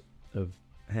vocals of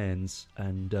Hans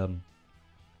and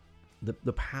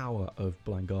the power of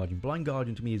Blind Guardian. Blind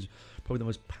Guardian to me is probably the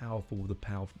most powerful of the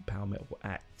power metal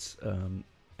acts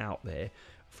out there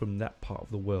from that part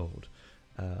of the world.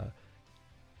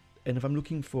 And if I'm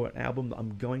looking for an album that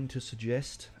I'm going to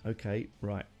suggest, okay,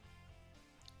 right.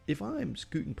 If I'm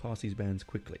scooting past these bands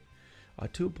quickly, I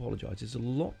do apologise. There's a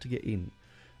lot to get in,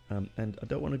 and I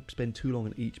don't want to spend too long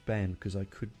on each band because I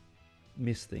could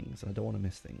miss things. I don't want to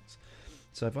miss things.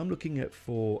 So if I'm looking at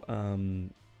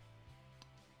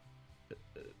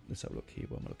let's have a look here.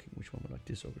 What am I looking? Which one would I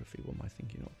discography? What am I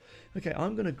thinking of? Okay,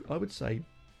 I would say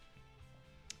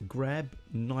grab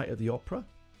Night at the Opera.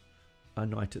 A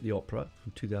Night at the Opera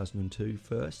from 2002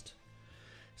 first.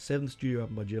 Seventh studio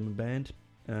album by German band.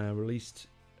 Released.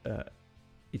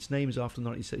 Its name is after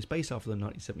it's based after the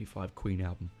 1975 Queen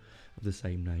album of the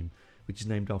same name, which is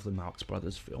named after the Marx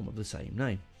Brothers film of the same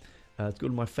name. It's got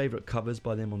one of my favourite covers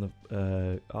by them on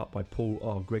the art by Paul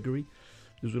R. Gregory.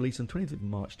 It was released on 25th of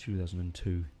March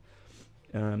 2002.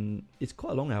 It's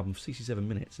quite a long album, 67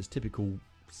 minutes. It's a typical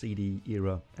CD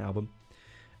era album.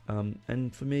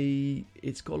 And for me,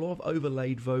 it's got a lot of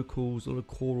overlaid vocals, a lot of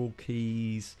choral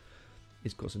keys.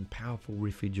 It's got some powerful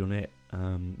riffage on it.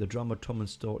 The drummer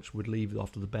Thomas Storch would leave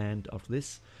after the band after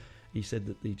this. He said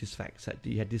that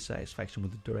he had dissatisfaction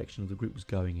with the direction the group was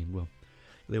going in. Well,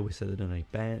 they always said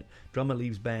that, drummer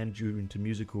leaves band due to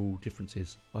musical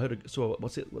differences. What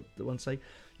the one say?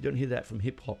 You don't hear that from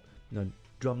hip hop.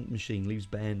 Drum machine leaves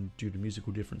band due to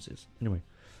musical differences. Anyway,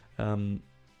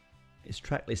 it's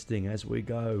track listing as we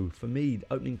go. For me, the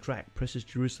opening track, Precious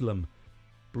Jerusalem,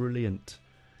 brilliant.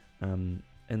 And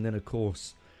then of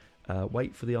course,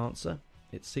 Wait for the Answer.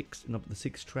 It's 6, and up the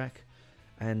 6th track.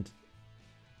 And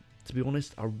to be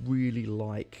honest, I really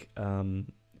like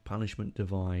Punishment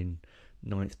Divine,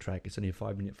 ninth track. It's only a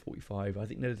 5-minute 45. I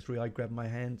think they're the three I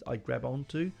grab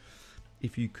onto.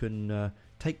 If you can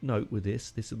take note with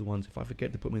this are the ones, if I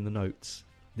forget to put them in the notes,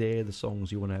 they're the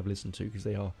songs you want to have listened to, because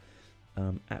they are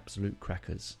absolute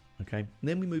crackers. Okay, and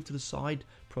then we move to the side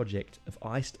project of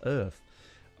Iced Earth.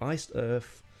 Iced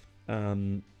Earth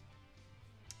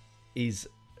is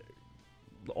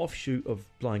the offshoot of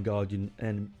Blind Guardian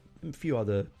and a few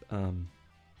other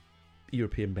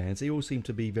European bands. They all seem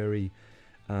to be very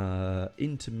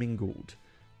intermingled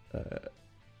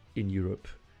in Europe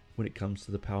when it comes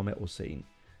to the power metal scene,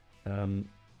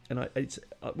 it's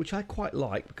which I quite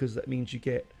like, because that means you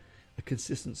get a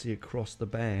consistency across the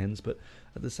bands, but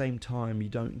at the same time you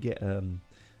don't get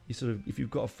you sort of, if you've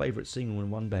got a favourite singer in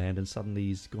one band and suddenly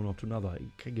he's gone off to another, it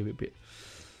can give it a bit.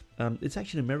 It's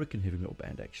actually an American heavy metal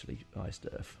band, actually, Iced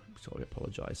Earth. Sorry, I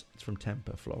apologise. It's from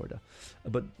Tampa, Florida.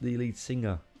 But the lead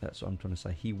singer, that's what I'm trying to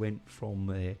say, he went from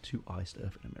there to Iced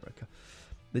Earth in America.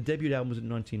 The debut album was in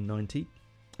 1990.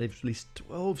 They've released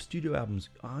 12 studio albums.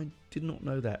 I did not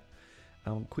know that.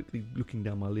 I'm quickly looking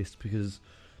down my list, because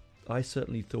I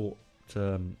certainly thought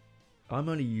I'm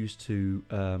only used to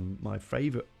my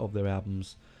favourite of their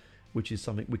albums, which is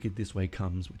Something Wicked This Way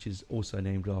Comes, which is also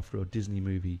named after a Disney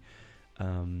movie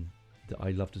that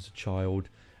I loved as a child,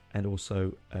 and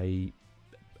also a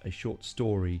short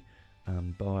story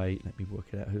by, let me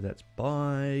work it out who that's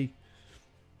by.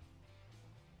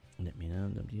 Let me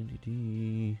know.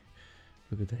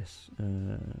 Look at this.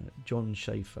 John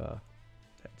Schaefer.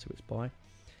 That's who it's by.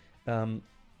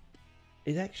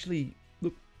 It's actually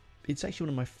one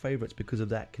of my favourites because of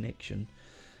that connection.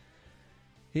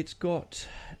 It's got,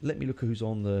 let me look at who's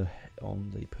on the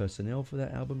personnel for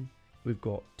that album. We've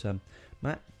got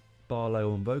Matt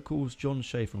Barlow on vocals, John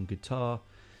Schaefer on guitar,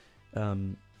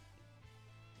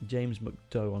 James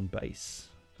McDowell on bass,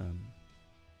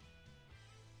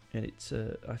 and it's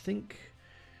I think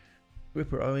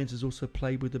Ripper Owens has also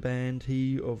played with the band.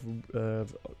 He of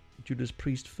Judas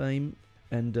Priest fame.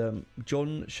 And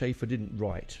John Schaefer didn't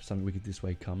write Something Wicked This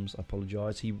Way Comes. I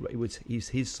apologise. It was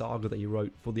his saga that he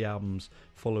wrote for the albums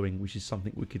following, which is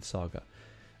Something Wicked Saga,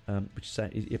 which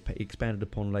is expanded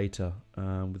upon later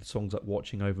with songs like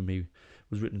Watching Over Me,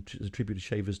 was written as a tribute to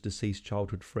Schaefer's deceased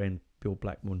childhood friend Bill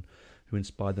Blackmon, who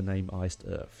inspired the name Iced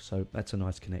Earth. So that's a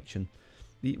nice connection.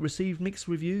 It received mixed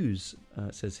reviews,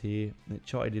 it says here. It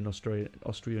charted in Austria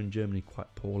and Germany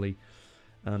quite poorly.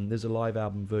 There's a live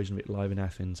album version of it live in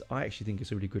Athens. I actually think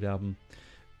it's a really good album.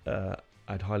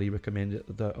 I'd highly recommend it.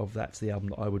 That's the album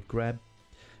that I would grab.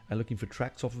 And looking for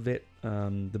tracks off of it,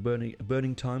 the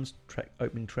Burning Times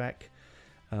opening track,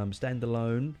 Stand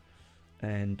Alone,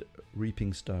 and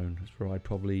Reaping Stone is where I'd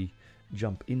probably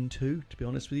jump into, to be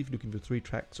honest with you, if you're looking for 3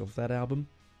 tracks off that album.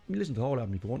 You can listen to the whole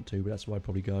album if you want to, but that's where I'd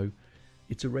probably go.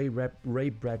 It's a Ray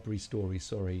Bradbury story,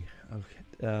 sorry.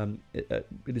 Okay. It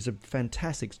is a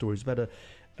fantastic story. It's about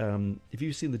if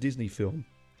you've seen the Disney film,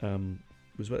 it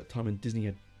was about the time when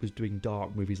Disney was doing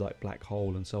dark movies like Black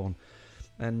Hole and so on.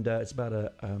 And it's about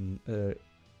a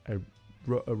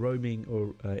roaming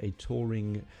or a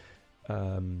touring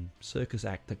circus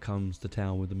act that comes to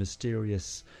town with a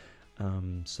mysterious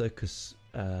circus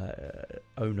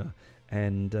owner,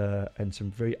 and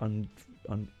some very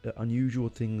unusual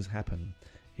things happen.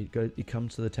 It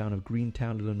comes to the town of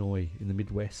Greentown, Illinois, in the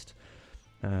Midwest.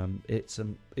 It's a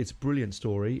brilliant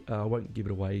story. I won't give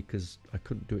it away because I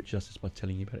couldn't do it justice by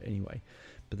telling you about it anyway.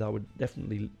 But I would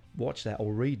definitely watch that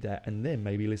or read that, and then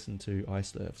maybe listen to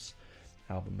Iced Earth's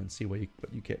album and see what you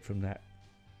get from that.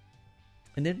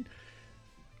 And then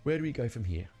where do we go from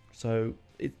here? So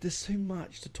there's so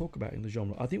much to talk about in the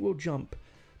genre. I think we'll jump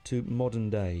to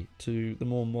modern day, to the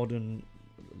more modern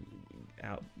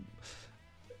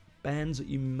bands that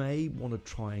you may want to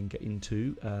try and get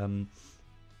into.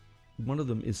 One of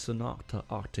them is Sonata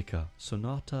Arctica.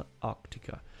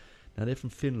 Now they're from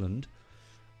Finland.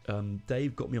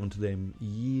 Dave got me onto them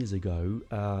years ago.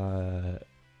 I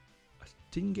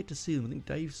didn't get to see them. I think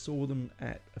Dave saw them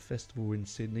at a festival in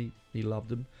Sydney. He loved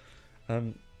them.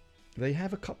 They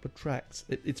have a couple of tracks.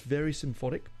 It's very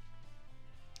symphonic.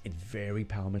 It's very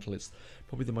power metal. It's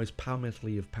probably the most power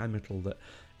metal-y of power metal that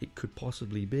it could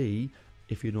possibly be,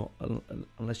 if you're not,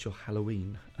 unless you're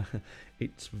Halloween.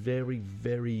 It's very,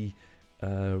 very.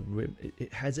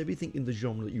 It has everything in the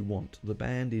genre that you want. The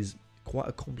band is quite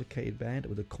a complicated band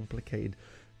with a complicated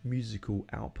musical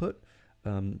output.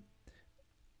 I'm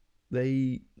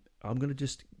going to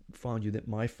just find you that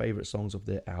my favourite songs of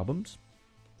their albums.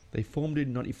 They formed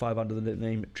in '95 under the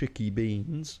name Tricky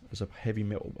Beans as a heavy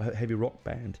rock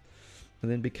band,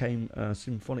 and then became a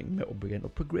symphonic metal band, or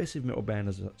progressive metal band,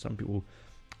 as some people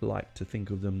like to think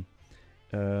of them.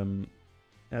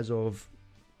 As of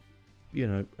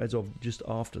as of just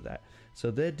after that.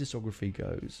 So their discography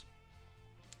goes.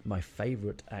 My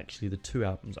favourite, actually, the two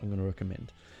albums I'm going to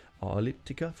recommend are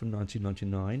Elliptica from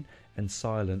 1999 and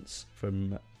Silence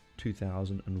from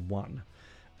 2001.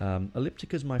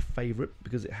 Elliptica is my favourite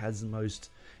because it has the most.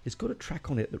 It's got a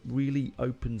track on it that really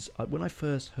opens. When I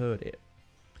first heard it,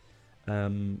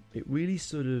 it really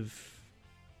sort of.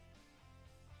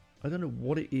 I don't know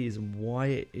what it is and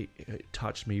why it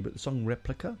touched me, but the song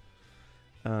Replica,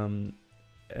 and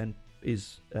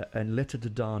Letter to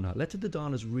Dana. Letter to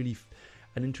Dana is really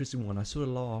an interesting one. I sort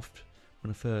of laughed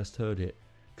when I first heard it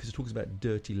because it talks about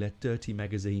dirty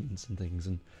magazines and things,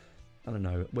 and I don't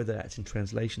know whether that's in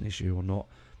translation issue or not,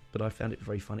 but I found it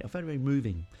very funny. I found it very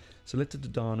moving. So Letter to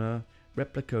Dana,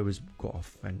 Replica has got a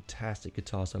fantastic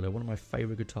guitar solo, one of my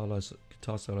favourite guitar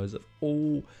solos of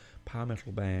all power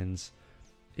metal bands.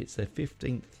 It's their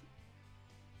 15th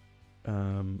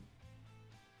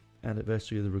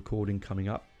anniversary of the recording coming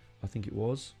up. I think it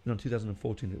was. No,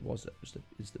 2014 it was. It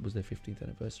was their 15th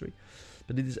anniversary.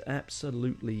 But it is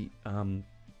absolutely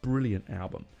brilliant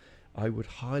album. I would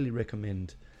highly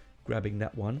recommend grabbing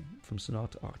that one from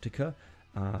Sonata Arctica.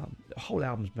 The whole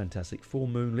album's fantastic. Full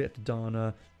Moon, Letter to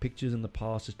Dana, Pictures in the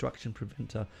Past, Destruction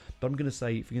Preventer. But I'm going to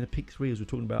say, if you're going to pick three, as we're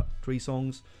talking about three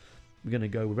songs, we're going to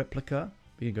go with Replica,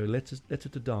 we're going to go Letter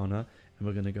to Dana, and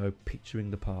we're going to go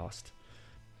Picturing the Past.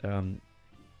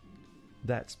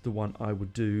 That's the one I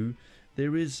would do.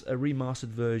 There is a remastered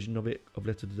version of it, of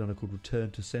Letter to Dana, called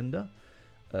Return to Sender,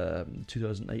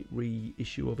 2008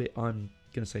 reissue of it. I'm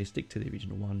going to say stick to the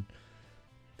original one.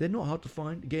 They're not hard to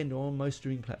find. Again, they're on most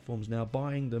streaming platforms now.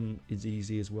 Buying them is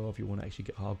easy as well if you want to actually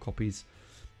get hard copies.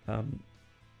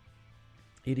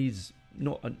 It is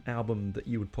not an album that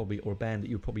you would probably, or a band that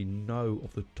you would probably know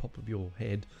off the top of your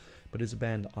head, but it's a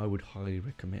band that I would highly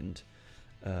recommend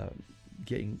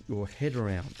getting your head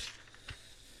around.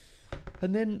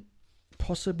 And then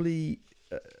possibly,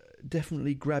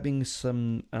 definitely grabbing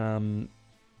some.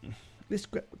 Let's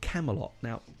grab Camelot.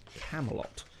 Now,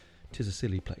 Camelot, 'tis a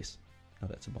silly place. Oh,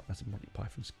 that's a Monty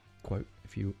Python's quote,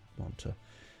 if you want to.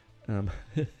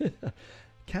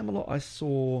 Camelot, I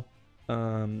saw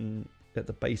at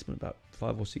the Basement about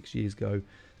 5 or 6 years ago.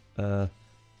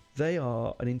 They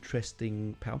are an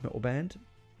interesting power metal band.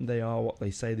 They are what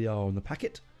they say they are on the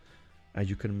packet, as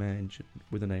you can imagine,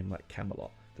 with a name like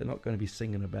Camelot. They're not going to be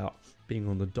singing about being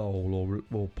on the dole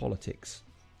or politics,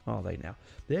 are they now?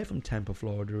 They're from Tampa,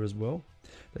 Florida as well.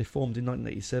 They formed in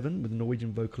 1987 with the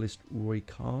Norwegian vocalist Roy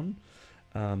Khan.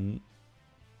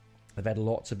 They've had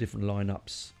lots of different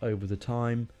lineups over the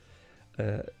time.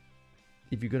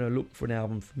 If you're going to look for an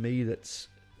album for me that's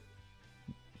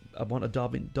I want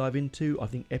to dive into, I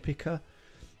think Epica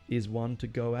is one to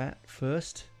go at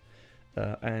first.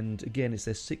 And again, it's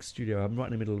their 6th studio album, right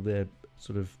in the middle of their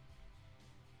sort of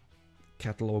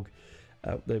catalogue.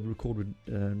 They've recorded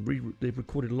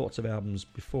lots of albums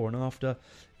before and after.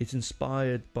 It's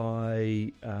inspired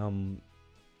by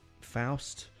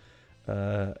Faust.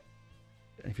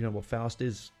 If you know what Faust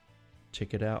is,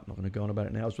 check it out. I'm not going to go on about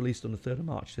it now. It was released on the 3rd of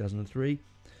March 2003.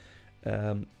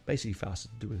 Basically, Faust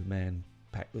has to do with a man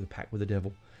packed with the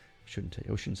devil. I shouldn't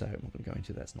say. I'm not going to go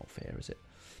into that. That's not fair, is it?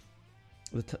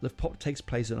 The plot takes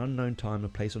place at an unknown time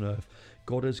and place on Earth.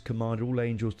 God has commanded all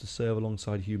angels to serve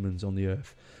alongside humans on the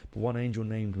Earth. But one angel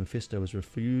named Mephisto has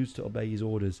refused to obey his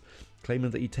orders,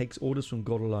 claiming that he takes orders from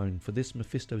God alone. For this,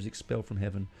 Mephisto is expelled from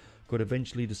heaven. God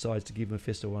eventually decides to give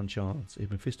Mephisto one chance.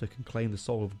 If Mephisto can claim the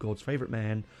soul of God's favourite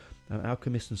man, an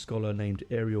alchemist and scholar named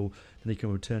Ariel, then he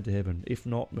can return to heaven. If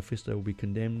not, Mephisto will be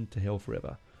condemned to hell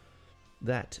forever.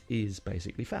 That is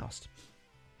basically Faust.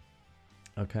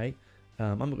 Okay?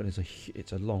 I'm not going to say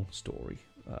it's a long story.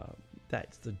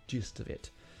 That's the gist of it.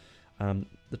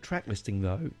 The track listing,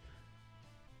 though,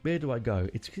 where do I go?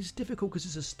 It's difficult because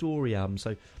it's a story album.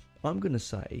 So I'm going to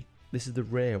say, this is the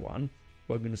rare one,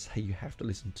 where I'm going to say you have to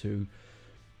listen to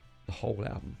the whole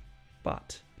album.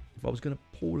 But if I was going to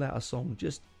pull out a song,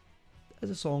 just as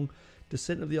a song,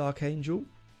 Descent of the Archangel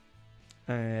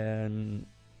and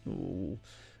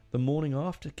The Morning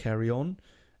After, Carry On,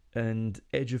 and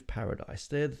Edge of Paradise.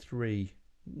 They're the three.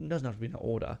 It doesn't have to be in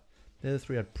order. They're the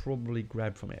three I'd probably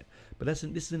grab from it. But this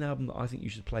is an album that I think you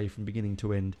should play from beginning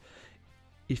to end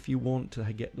if you want to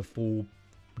get the full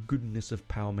goodness of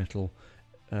power metal.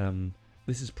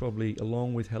 This is probably,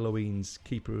 along with Halloween's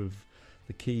Keeper of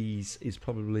the Keys, is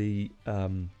probably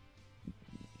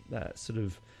that sort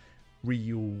of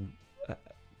real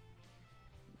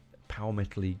power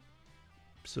metal-y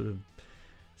sort of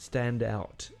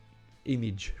standout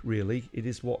image. Really, it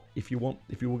is what if you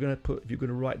were going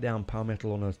to write down power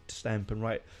metal on a stamp and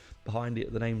write behind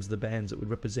it the names of the bands that would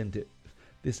represent it,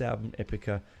 this album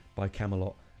Epica by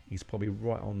Camelot is probably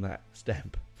right on that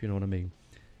stamp, if you know what I mean.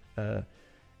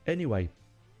 Anyway,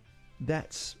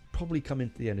 that's probably coming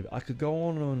to the end of it. I could go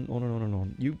on and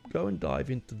on. You go and dive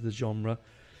into the genre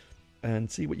and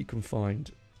see what you can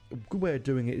find. A good way of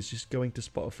doing it is just going to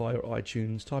Spotify or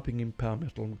iTunes, typing in power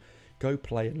metal, go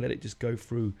play and let it just go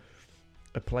through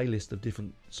a playlist of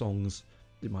different songs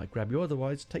that might grab you.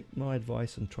 Otherwise, take my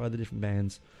advice and try the different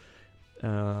bands,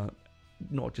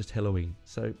 not just Helloween.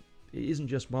 So it isn't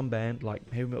just one band, like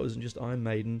heavy metal isn't just Iron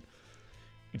Maiden,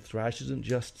 thrash isn't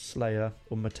just Slayer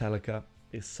or Metallica.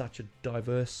 It's such a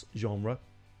diverse genre.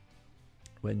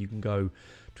 When you can go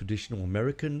traditional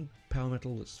American power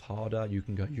metal, that's harder. You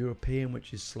can go European,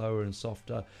 which is slower and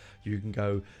softer. You can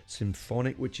go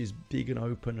symphonic, which is big and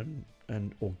open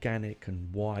and organic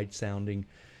and wide sounding.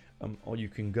 Or you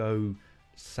can go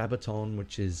Sabaton,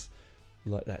 which is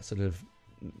like that sort of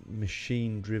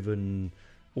machine driven,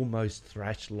 almost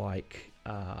thrash-like,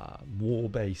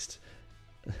 war-based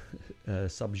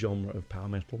subgenre of power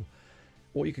metal.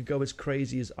 Or you could go as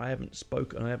crazy as I haven't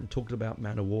talked about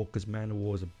Manowar, because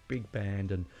Manowar is a big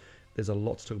band and there's a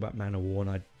lot to talk about Manowar,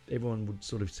 and everyone would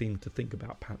sort of seem to think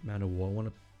about Manowar. I want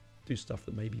to do stuff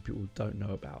that maybe people don't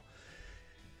know about.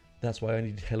 That's why I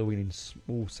only did Helloween in a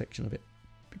small section of it,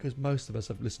 because most of us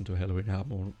have listened to a Helloween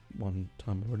album one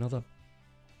time or another,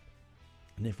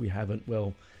 and if we haven't,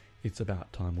 well, it's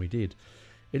about time we did.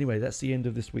 Anyway, that's the end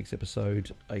of this week's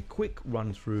episode. A quick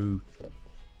run through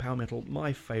power metal,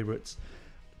 my favourites.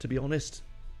 To be honest,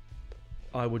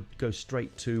 I would go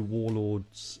straight to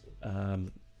Warlord's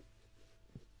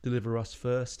Deliver Us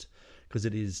first, because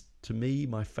it is, to me,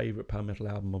 my favourite power metal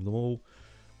album of them all.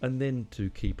 And then to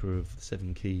Keeper of the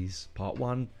Seven Keys Part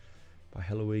 1 by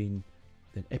Helloween,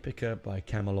 then Epica by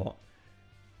Camelot,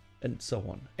 and so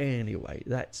on. Anyway,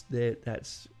 that's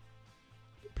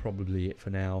probably it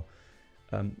for now.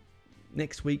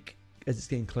 Next week, as it's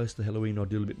getting close to Halloween, I'll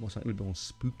do something a little bit more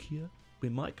spookier. We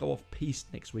might go off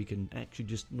piste next week and actually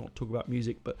just not talk about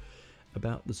music, but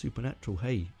about the supernatural.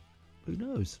 Hey, who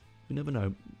knows? You never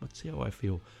know. Let's see how I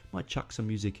feel. Might chuck some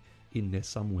music in there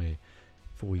somewhere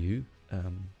for you.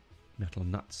 Metal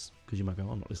and nuts, because you might go,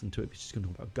 I'm not listening to it, it's just going to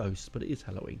talk about ghosts, but it is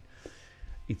Halloween.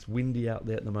 It's windy out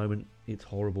there at the moment. It's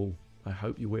horrible. I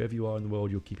hope you, wherever you are in the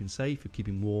world, you're keeping safe, you're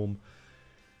keeping warm,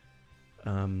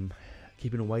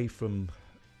 keeping away from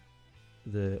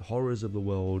the horrors of the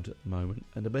world at the moment.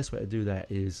 And the best way to do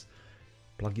that is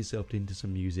plug yourself into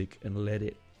some music and let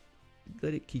it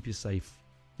keep you safe,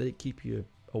 let it keep you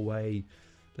away,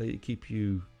 let it keep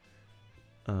you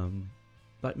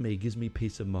like me, gives me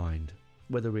peace of mind,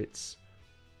 whether it's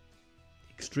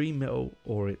extreme metal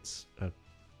or it's a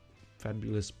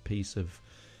fabulous piece of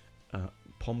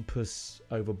pompous,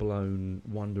 overblown,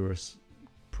 wondrous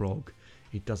prog.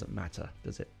 It doesn't matter,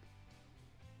 does it?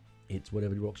 It's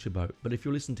whatever rocks your boat. But if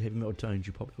you're listening to heavy metal tones,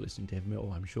 you're probably listening to heavy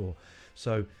metal, I'm sure.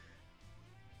 So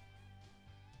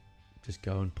just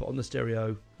go and put on the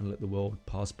stereo and let the world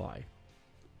pass by.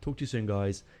 Talk to you soon,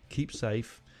 guys. Keep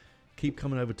safe. Keep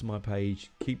coming over to my page.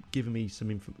 Keep giving me some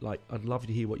info. Like, I'd love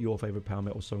to hear what your favourite power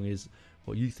metal song is,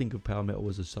 what you think of power metal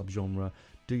as a subgenre.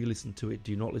 Do you listen to it?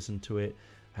 Do you not listen to it?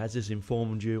 Has this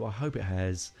informed you? I hope it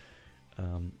has.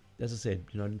 As I said,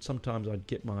 sometimes I'd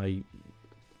get my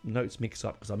notes mixed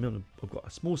up because I've got a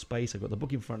small space, I've got the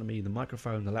book in front of me, the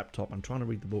microphone, the laptop, I'm trying to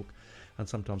read the book, and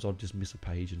sometimes I'll just miss a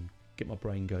page and get my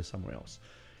brain go somewhere else,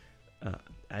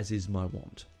 as is my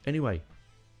want. Anyway,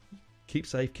 keep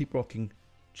safe, keep rocking.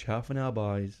 Ciao for now,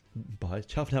 bye.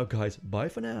 Ciao for now, guys. Bye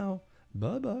for now.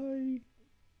 Bye bye.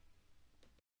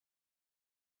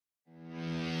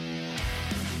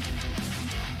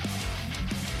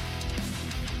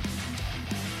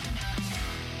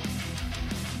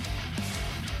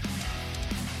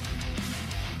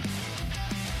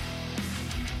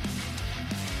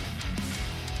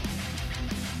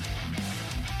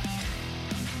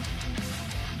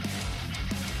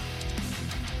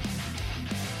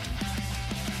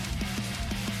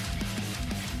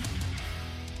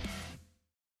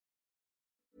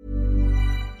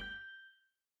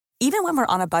 Even when we're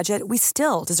on a budget, we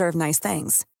still deserve nice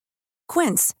things.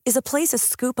 Quince is a place to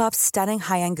scoop up stunning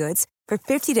high-end goods for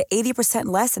 50 to 80%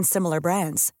 less than similar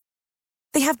brands.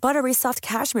 They have buttery soft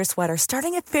cashmere sweaters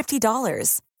starting at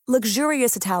 $50,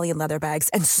 luxurious Italian leather bags,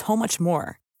 and so much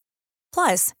more.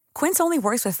 Plus, Quince only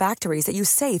works with factories that use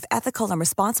safe, ethical, and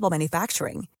responsible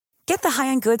manufacturing. Get the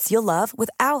high-end goods you'll love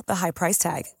without the high price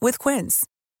tag with Quince.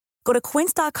 Go to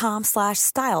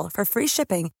quince.com/style for free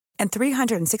shipping and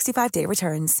 365-day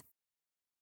returns.